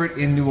favorite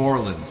in New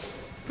Orleans.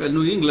 But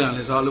New England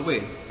is all the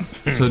way.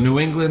 So New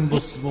England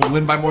will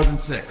win by more than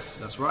 6.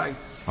 That's right.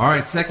 All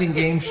right, second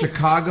game,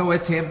 Chicago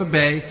at Tampa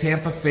Bay.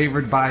 Tampa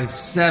favored by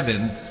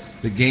 7.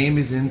 The game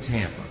is in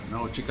Tampa.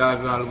 No,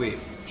 Chicago all the way.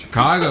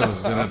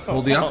 Chicago's going to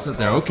pull the upset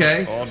there.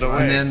 Okay. All the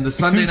way. And then the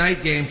Sunday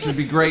night game should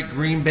be great.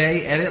 Green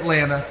Bay at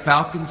Atlanta.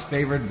 Falcons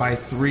favored by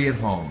 3 at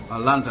home.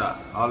 Atlanta,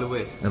 all the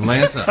way.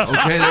 Atlanta.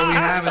 Okay, there we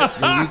have it.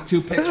 Your Week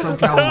 2 picks from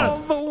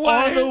Calhoun.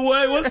 All the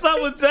way. What's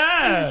up with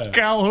that?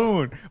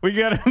 Calhoun. We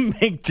got to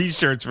make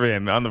T-shirts for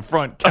him on the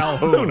front.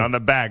 Calhoun on the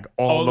back.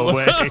 All the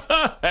way.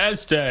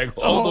 Hashtag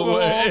all the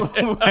way. All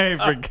the way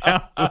for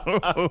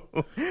Calhoun.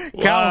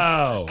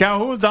 Wow.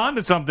 Calhoun's on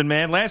to something,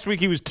 man. Last week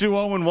he was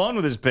 2-0-1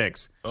 with his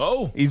picks.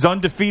 Oh. He's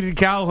undefeated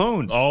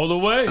Calhoun. All the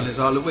way. And it's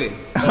all the way.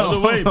 All the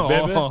way,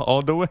 baby.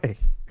 All the way.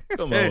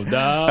 Come on,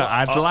 dog.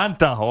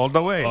 Atlanta, all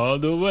the way. All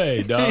the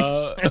way,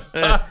 dog.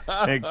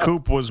 And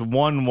Coop was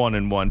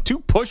 1-1-1. 2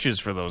 pushes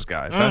for those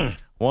guys, huh?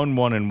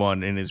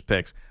 1-1-1 in his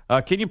picks.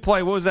 Can you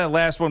play, what was that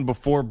last one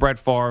before Brett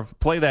Favre?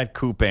 Play that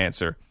Coop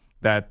answer.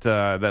 That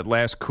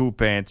last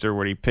Coop answer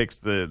where he picks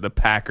the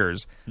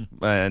Packers,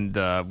 and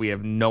we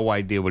have no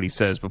idea what he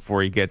says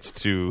before he gets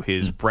to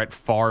his Brett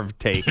Favre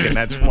take, and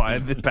that's why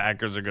the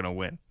Packers are going to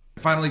win.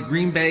 Finally,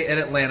 Green Bay at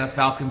Atlanta.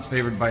 Falcons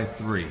favored by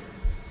 3.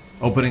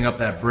 Opening up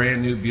that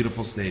brand new,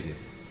 beautiful stadium.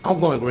 I'm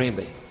going Green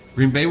Bay.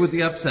 Green Bay with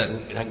the upset.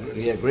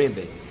 Yeah, Green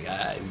Bay.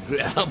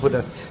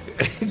 But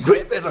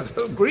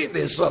Green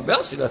Bay is something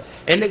else, you know.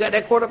 And they got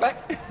that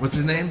quarterback. What's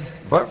his name? Is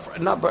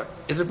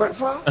it Brett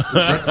Favre?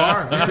 Brett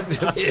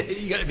Favre.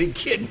 You got to be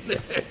kidding.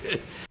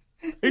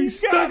 He's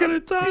stuck in a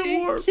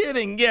time warp.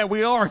 Kidding. Yeah,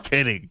 we are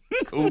kidding.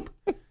 Coop.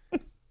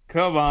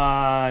 Come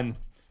on.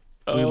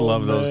 We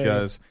love those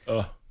guys.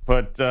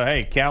 But,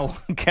 hey,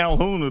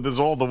 Calhoun with his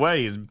all the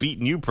way is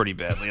beating you pretty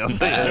badly, I'll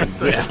say.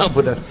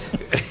 But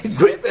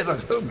Green Bay is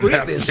something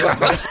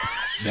else.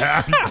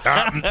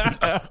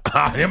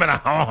 Green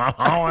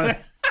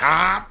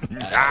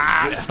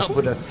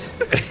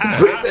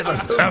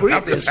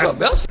Bay is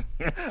something else.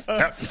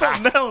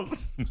 Something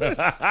else.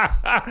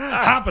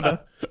 Hoppida.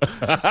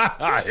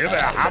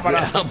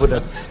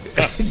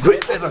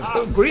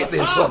 Green Bay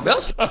is something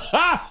else.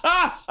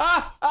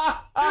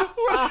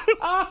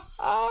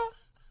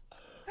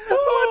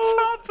 What's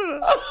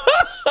happening?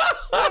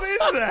 What is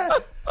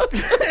that?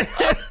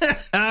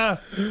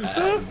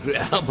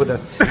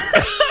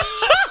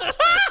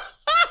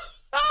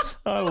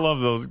 I love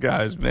those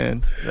guys,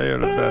 man. They are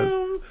the best.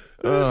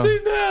 See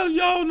now,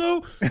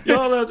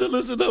 y'all have to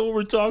listen to what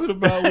we're talking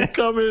about. We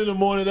come in the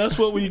morning, that's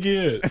what we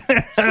get.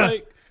 It's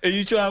like, and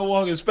you try to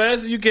walk as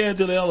fast as you can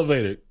to the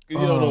elevator. You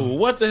don't know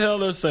what the hell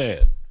they're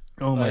saying.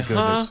 Oh my goodness.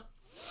 Huh?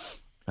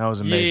 That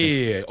was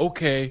amazing. Yeah,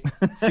 okay.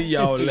 See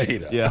y'all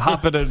later. Yeah,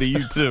 hop it into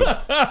you too.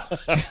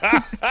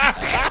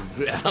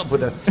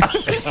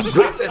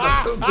 Green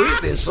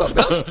Bay is something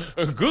else.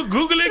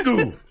 Googly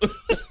goo.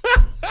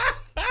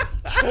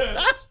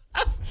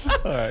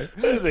 All right.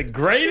 Is it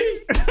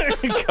Grady?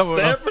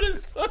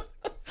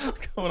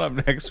 Coming up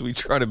next, we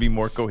try to be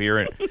more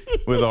coherent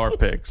with our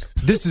picks.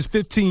 This is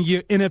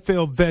 15-year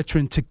NFL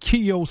veteran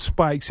Takeo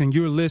Spikes, and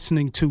you're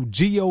listening to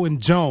Gio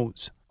and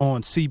Jones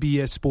on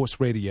CBS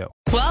Sports Radio.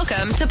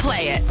 Welcome to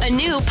Play It, a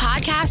new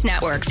podcast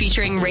network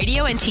featuring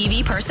radio and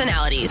TV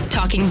personalities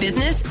talking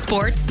business,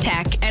 sports,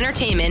 tech,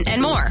 entertainment,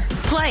 and more.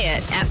 Play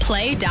it at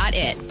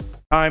play.it.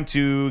 Time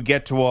to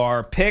get to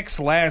our picks.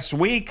 Last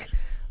week,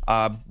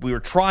 we were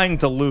trying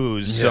to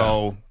lose,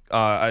 so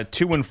a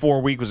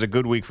 2-4 week was a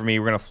good week for me.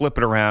 We're going to flip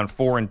it around,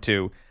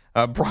 4-2.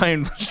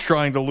 Brian was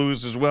trying to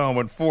lose as well and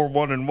went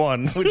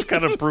 4-1-1, which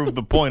kind of proved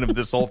the point of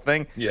this whole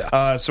thing.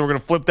 Yeah. So we're going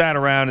to flip that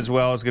around as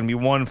well. It's going to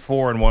be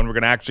 1-4-1. We're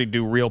going to actually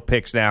do real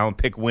picks now and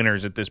pick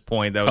winners at this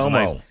point. That was a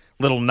nice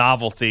little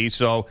novelty.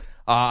 So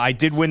I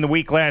did win the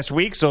week last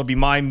week, so it'll be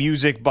my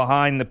music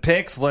behind the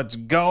picks. Let's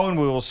go, and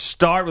we will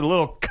start with a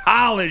little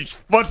college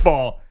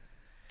football.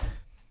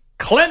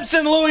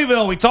 Clemson,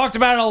 Louisville. We talked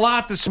about it a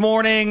lot this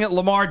morning.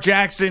 Lamar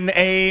Jackson,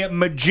 a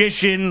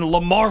magician.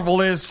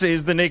 Lamarvelous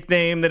is the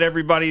nickname that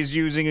everybody's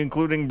using,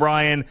 including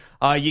Brian.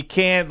 You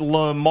can't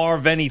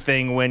Lamarv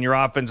anything when your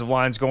offensive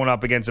line's going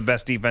up against the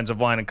best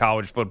defensive line in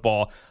college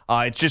football.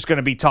 It's just going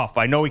to be tough.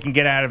 I know he can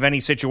get out of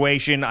any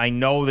situation. I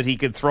know that he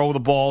could throw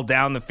the ball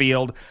down the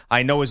field.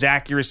 I know his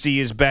accuracy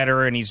is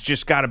better, and he's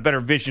just got a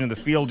better vision of the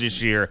field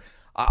this year.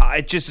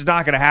 It just is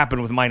not going to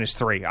happen with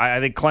 -3.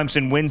 I think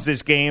Clemson wins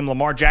this game.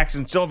 Lamar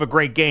Jackson still have a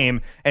great game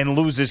and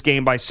lose this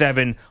game by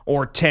 7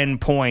 or 10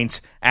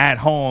 points at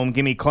home.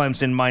 Give me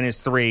Clemson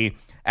 -3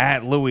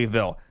 at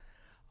Louisville.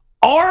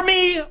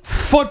 Army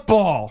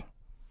football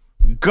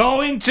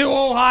going to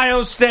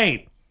Ohio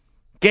State.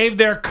 Gave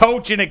their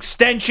coach an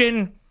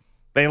extension.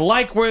 They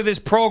like where this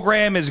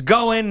program is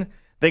going.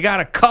 They got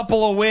a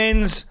couple of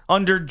wins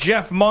under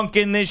Jeff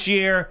Monken this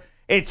year.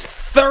 It's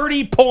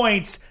 30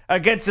 points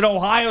against an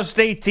Ohio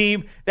State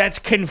team that's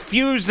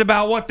confused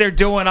about what they're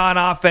doing on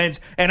offense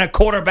and a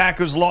quarterback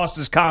who's lost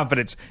his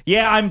confidence.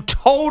 Yeah, I'm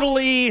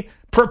totally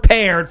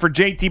prepared for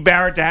J.T.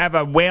 Barrett to have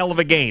a whale of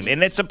a game,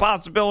 and it's a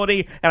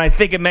possibility, and I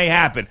think it may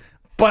happen.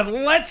 But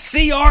let's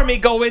see Army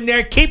go in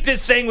there, keep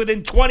this thing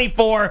within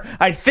 24.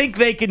 I think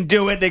they can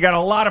do it. They got a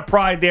lot of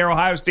pride there.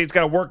 Ohio State's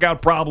got to work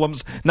out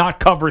problems, not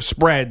cover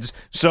spreads.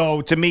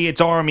 So to me,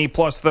 it's Army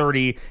plus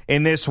 30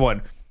 in this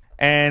one.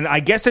 And I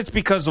guess it's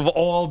because of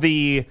all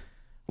the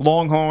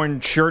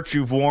Longhorn shirts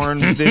you've worn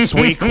this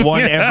week,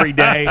 one every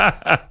day.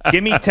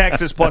 Give me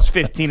Texas plus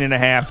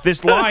 15.5.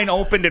 This line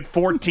opened at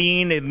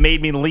 14. It made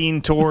me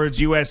lean towards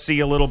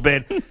USC a little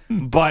bit.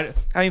 But,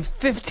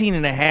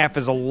 15.5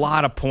 is a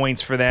lot of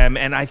points for them.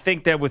 And I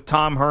think that with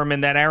Tom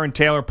Herman, that Aaron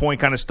Taylor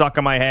point kind of stuck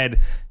in my head.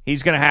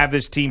 He's going to have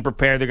this team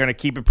prepared. They're going to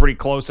keep it pretty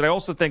close. And I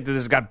also think that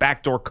this has got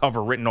backdoor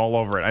cover written all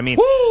over it.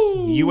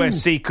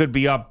 USC could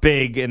be up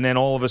big, and then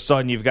all of a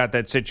sudden you've got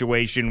that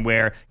situation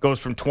where it goes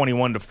from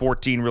 21 to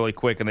 14 really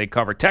quick, and they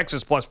cover.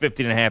 Texas plus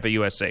 15.5 at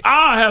USC.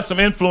 I'll have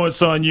some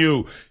influence on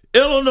you.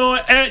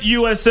 Illinois at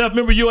USF.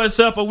 Remember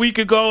USF a week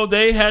ago?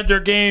 They had their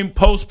game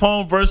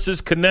postponed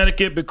versus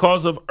Connecticut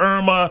because of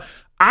Irma.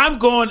 I'm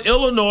going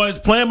Illinois. It's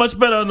playing much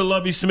better under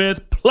Lovie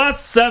Smith.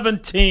 Plus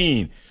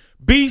 17.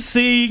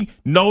 BC,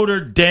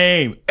 Notre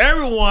Dame.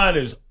 Everyone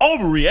is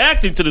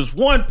overreacting to this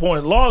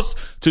 1-point loss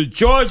to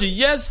Georgia.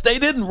 Yes, they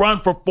didn't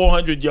run for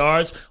 400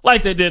 yards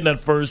like they did in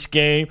that first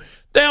game.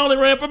 They only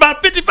ran for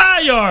about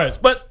 55 yards.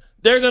 But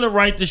they're going to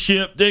right the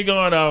ship. They're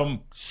going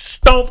to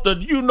stomp the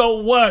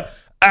you-know-what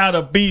out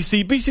of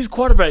BC. BC's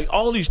quarterback,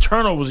 all these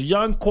turnovers. A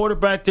young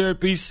quarterback there at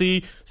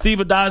BC. Steve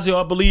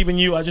Adazio, I believe in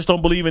you. I just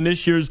don't believe in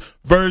this year's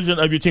version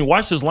of your team.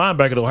 Watch this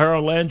linebacker, though,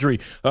 Harold Landry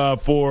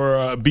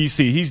for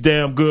BC. He's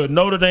damn good.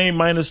 Notre Dame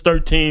minus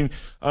 13.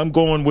 I'm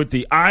going with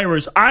the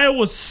Irish.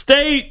 Iowa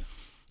State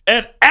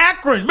at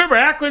Akron. Remember,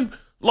 Akron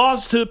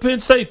lost to Penn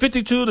State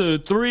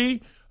 52-3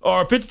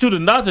 or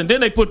 52-0.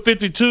 Then they put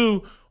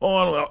 52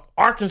 on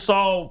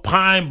Arkansas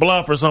Pine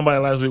Bluff or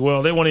somebody last week.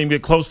 Well, they won't even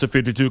get close to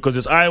 52 because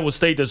it's Iowa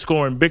State that's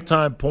scoring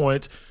big-time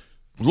points.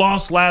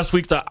 Lost last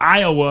week to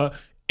Iowa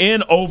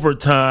in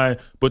overtime.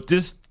 But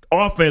this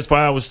offense for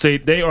Iowa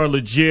State, they are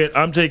legit.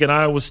 I'm taking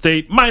Iowa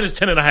State minus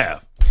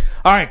 10.5.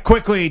 All right,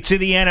 quickly to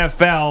the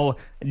NFL.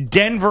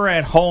 Denver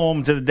at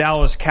home to the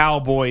Dallas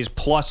Cowboys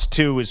plus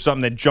 2 is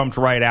something that jumped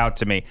right out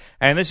to me.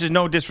 And this is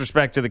no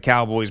disrespect to the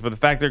Cowboys, but the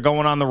fact they're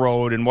going on the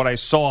road and what I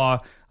saw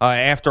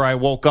after I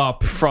woke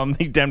up from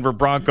the Denver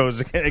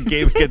Broncos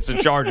game against the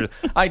Chargers.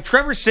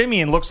 Trevor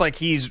Siemian looks like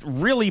he's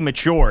really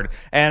matured.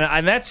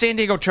 And that San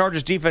Diego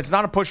Chargers defense,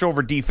 not a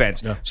pushover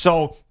defense. Yeah.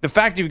 So the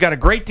fact you've got a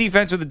great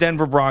defense with the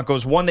Denver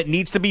Broncos, one that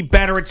needs to be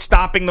better at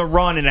stopping the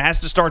run, and it has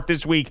to start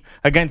this week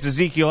against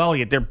Ezekiel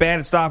Elliott. They're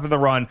bad at stopping the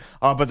run.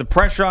 But the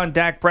pressure on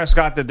Dak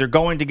Prescott that they're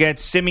going to get,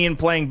 Siemian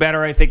playing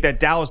better. I think that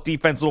Dallas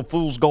defense, little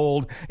fool's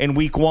gold in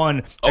week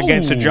 1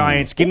 against the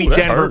Giants. Give me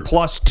Denver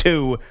plus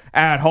 2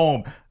 at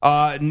home.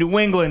 New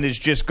England is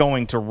just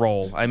going to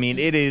roll. I mean,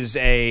 it is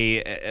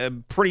a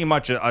pretty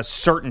much a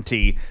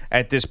certainty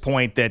at this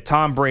point that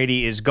Tom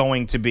Brady is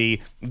going to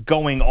be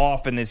going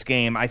off in this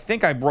game. I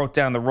think I wrote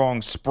down the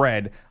wrong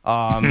spread,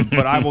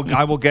 but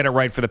I will get it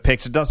right for the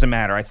picks. It doesn't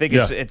matter. I think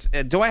it's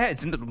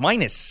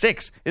minus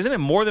 6. Isn't it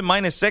more than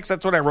minus 6?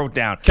 That's what I wrote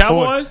down.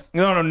 Cowboys?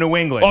 No, New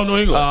England. Oh, New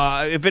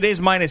England. If it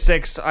is minus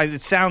 6,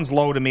 it sounds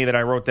low to me that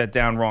I wrote that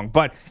down wrong.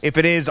 But if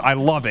it is, I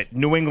love it.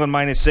 New England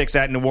minus 6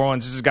 at New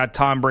Orleans. This has got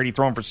Tom Brady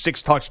throwing for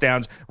 6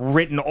 touchdowns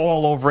written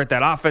all over it.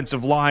 That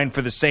offensive line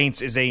for the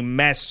Saints is a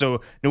mess,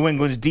 so New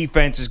England's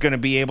defense is going to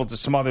be able to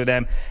smother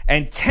them.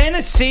 And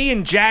Tennessee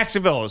and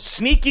Jacksonville, a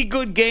sneaky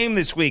good game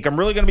this week. I'm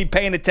really going to be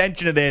paying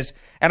attention to this.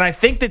 And I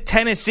think that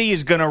Tennessee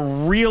is going to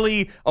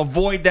really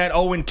avoid that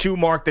 0-2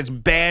 mark that's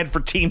bad for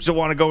teams that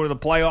want to go to the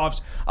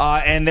playoffs.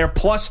 And they're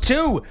plus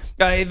 2.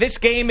 This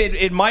game,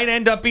 it might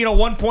end up being a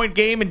 1-point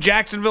game and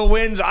Jacksonville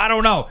wins. I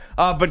don't know.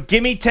 But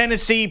give me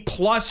Tennessee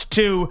plus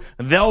 2.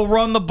 They'll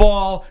run the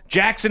ball.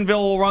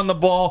 Jacksonville will run the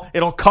ball.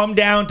 It'll come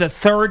down to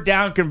third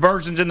down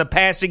conversions in the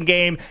passing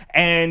game.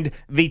 And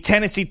the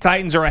Tennessee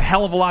Titans are a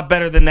hell of a lot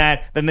better than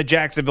that, than the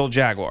Jacksonville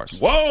Jaguars.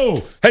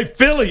 Whoa. Hey,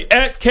 Philly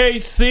at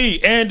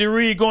KC. Andy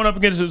Reid going up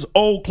against his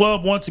old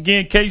club once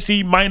again.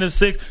 KC minus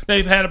 6.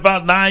 They've had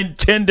about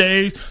 9-10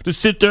 days to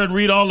sit there and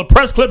read all the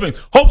press clippings.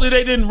 Hopefully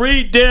they didn't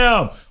read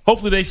them.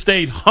 Hopefully they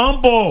stayed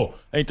humble.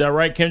 Ain't that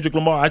right, Kendrick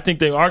Lamar? I think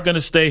they are going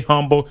to stay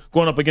humble,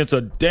 going up against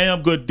a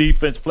damn good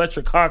defense.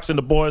 Fletcher Cox and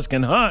the boys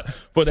can hunt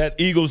for that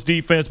Eagles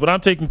defense, but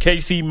I'm taking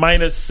KC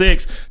minus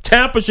 6.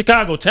 Tampa,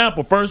 Chicago.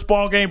 Tampa, first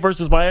ball game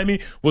versus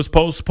Miami was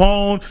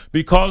postponed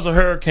because of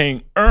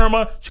Hurricane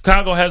Irma.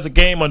 Chicago has a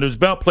game under his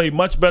belt, played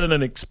much better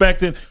than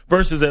expected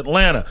versus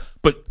Atlanta.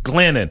 But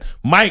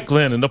Mike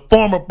Glennon, the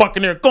former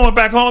Buccaneer, going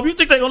back home. You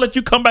think they're going to let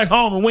you come back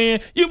home and win?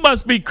 You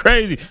must be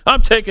crazy.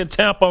 I'm taking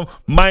Tampa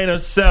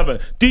minus 7.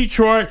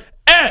 Detroit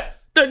at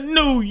the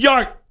New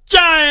York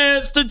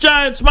Giants, the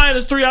Giants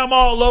 -3. I'm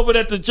all over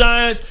that. The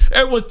Giants,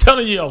 everyone's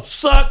telling you they'll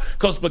suck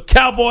because the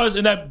Cowboys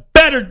and that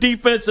better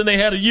defense than they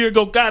had a year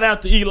ago got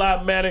out to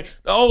Eli Manning.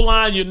 The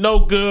O-line, you're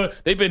no good.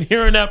 They've been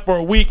hearing that for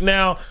a week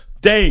now.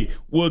 They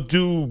will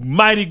do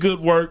mighty good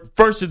work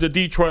versus the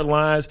Detroit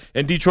Lions.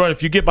 And Detroit,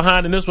 if you get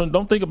behind in this one,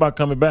 don't think about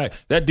coming back.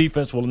 That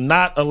defense will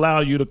not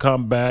allow you to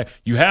come back.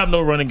 You have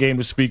no running game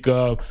to speak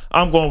of.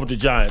 I'm going with the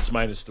Giants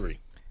 -3.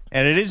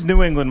 And it is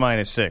New England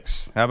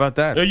 -6. How about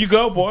that? There you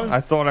go, boy.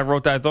 I thought I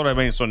wrote that. I thought I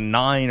made it so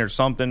 9 or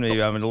something.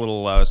 Maybe I'm a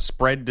little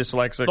spread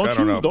dyslexic. I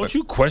don't know. Don't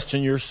you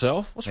question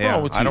yourself? What's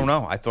wrong with you? I don't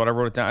know. I thought I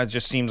wrote it down. It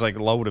just seems like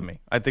low to me.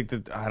 I think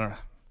that, I don't know.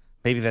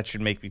 Maybe that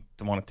should make me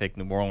want to take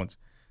New Orleans.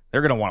 They're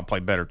going to want to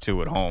play better,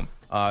 too, at home.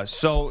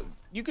 So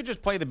you could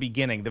just play the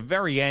beginning. The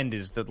very end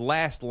is the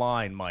last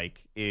line,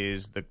 Mike,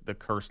 is the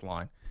curse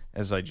line,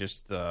 as I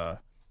just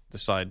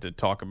decide to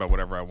talk about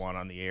whatever I want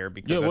on the air.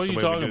 Because that's what are the you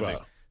way we talking do about?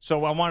 things.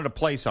 So I wanted to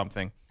play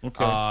something.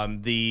 Okay.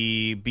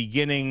 The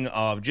beginning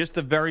of, just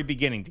the very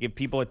beginning, to give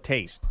people a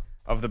taste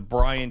of the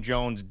Brian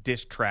Jones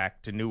diss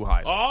track to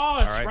Neuheisel. Oh,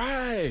 that's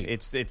right.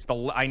 It's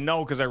the, I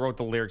know because I wrote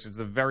the lyrics. It's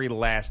the very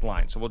last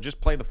line. So we'll just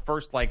play the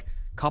first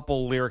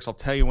couple lyrics. I'll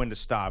tell you when to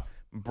stop.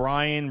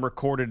 Brian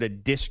recorded a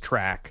diss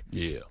track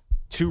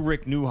to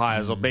Rick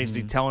Neuheisel,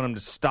 basically telling him to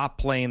stop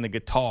playing the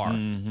guitar.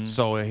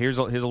 So here's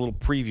a little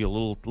preview, a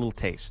little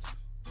taste.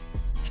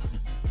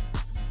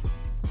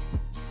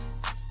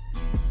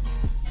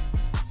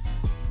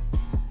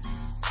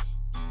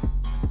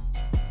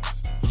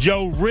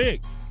 Yo,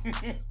 Rick,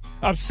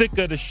 I'm sick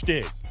of the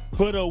shtick.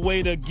 Put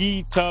away the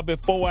guitar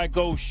before I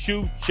go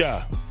shoot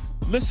ya.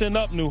 Listen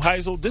up,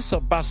 Neuheisel, this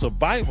about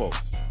survival.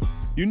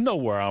 You know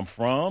where I'm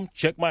from.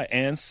 Check my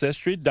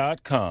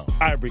Ancestry.com.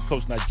 Ivory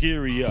Coast,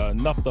 Nigeria.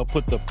 Enough to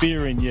put the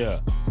fear in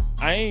ya.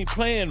 I ain't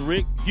playing,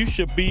 Rick. You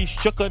should be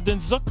shooker than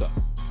Zucker.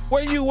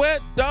 Where you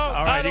at, dog?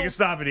 All right, you can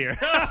stop it here.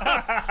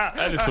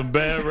 That is some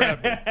bad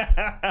rapping.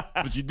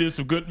 But you did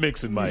some good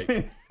mixing, Mike.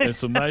 And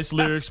some nice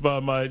lyrics by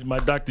my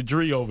Dr.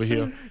 Dre over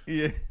here.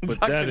 Yeah, but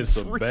Dr. that is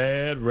some Dre.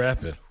 bad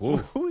rapping. Whoa.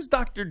 Who's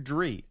Dr.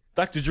 Dre?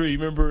 Dr. Dre,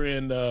 remember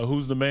in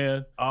Who's the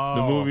Man?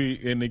 The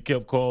movie, and they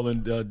kept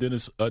calling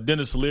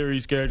Dennis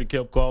Leary's character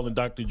kept calling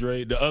Dr.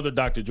 Dre, the other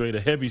Dr. Dre, the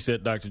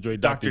heavyset Dr. Dre,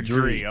 Dr.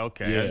 Dre.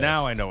 Okay, Yeah.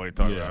 now I know what you're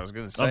talking about. I was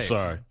going to say. I'm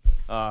sorry.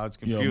 I was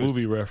confused.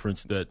 Movie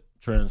reference that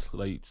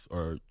translates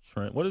or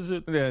what is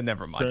it? Yeah,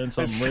 never mind.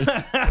 So we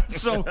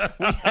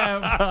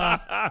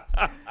have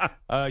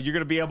you're going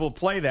to be able to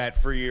play that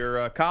for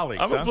your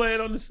colleagues. I'm gonna play it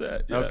on the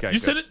set. Yeah. Okay, you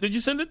good. send it? Did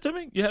you send it to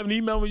me? You haven't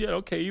emailed me yet?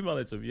 Okay, email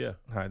it to me. Yeah.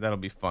 All right, that'll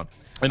be fun.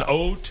 An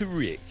ode to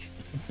Rick.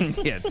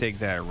 Yeah, take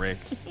that, Rick.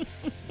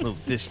 Little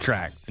diss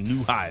track, the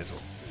Neuheisel.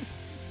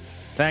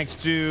 Thanks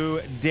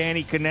to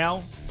Danny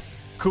Cannell,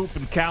 Coop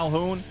and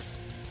Calhoun,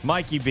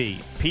 Mikey B,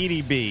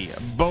 Petey B,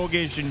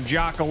 Bogish, and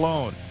Jock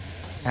Alone.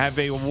 Have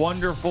a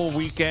wonderful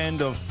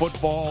weekend of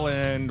football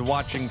and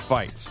watching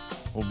fights.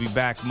 We'll be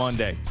back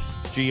Monday.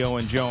 Gio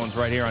and Jones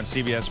right here on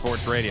CBS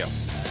Sports Radio.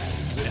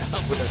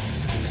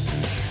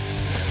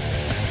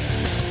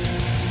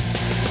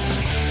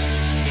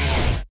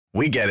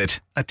 We get it.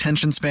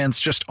 Attention spans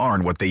just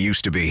aren't what they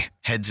used to be.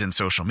 Heads in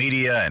social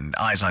media and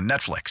eyes on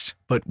Netflix.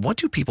 But what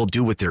do people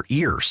do with their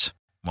ears?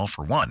 Well,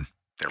 for one,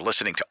 they're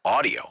listening to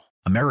audio.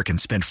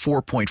 Americans spend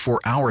 4.4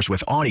 hours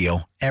with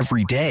audio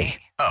every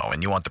day. Oh,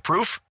 and you want the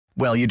proof?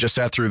 Well, you just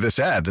sat through this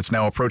ad that's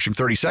now approaching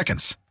 30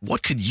 seconds.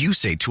 What could you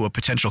say to a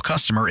potential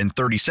customer in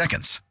 30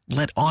 seconds?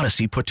 Let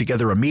Odyssey put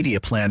together a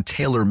media plan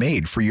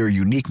tailor-made for your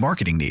unique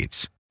marketing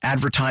needs.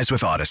 Advertise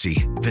with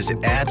Odyssey.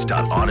 Visit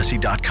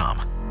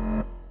ads.odyssey.com.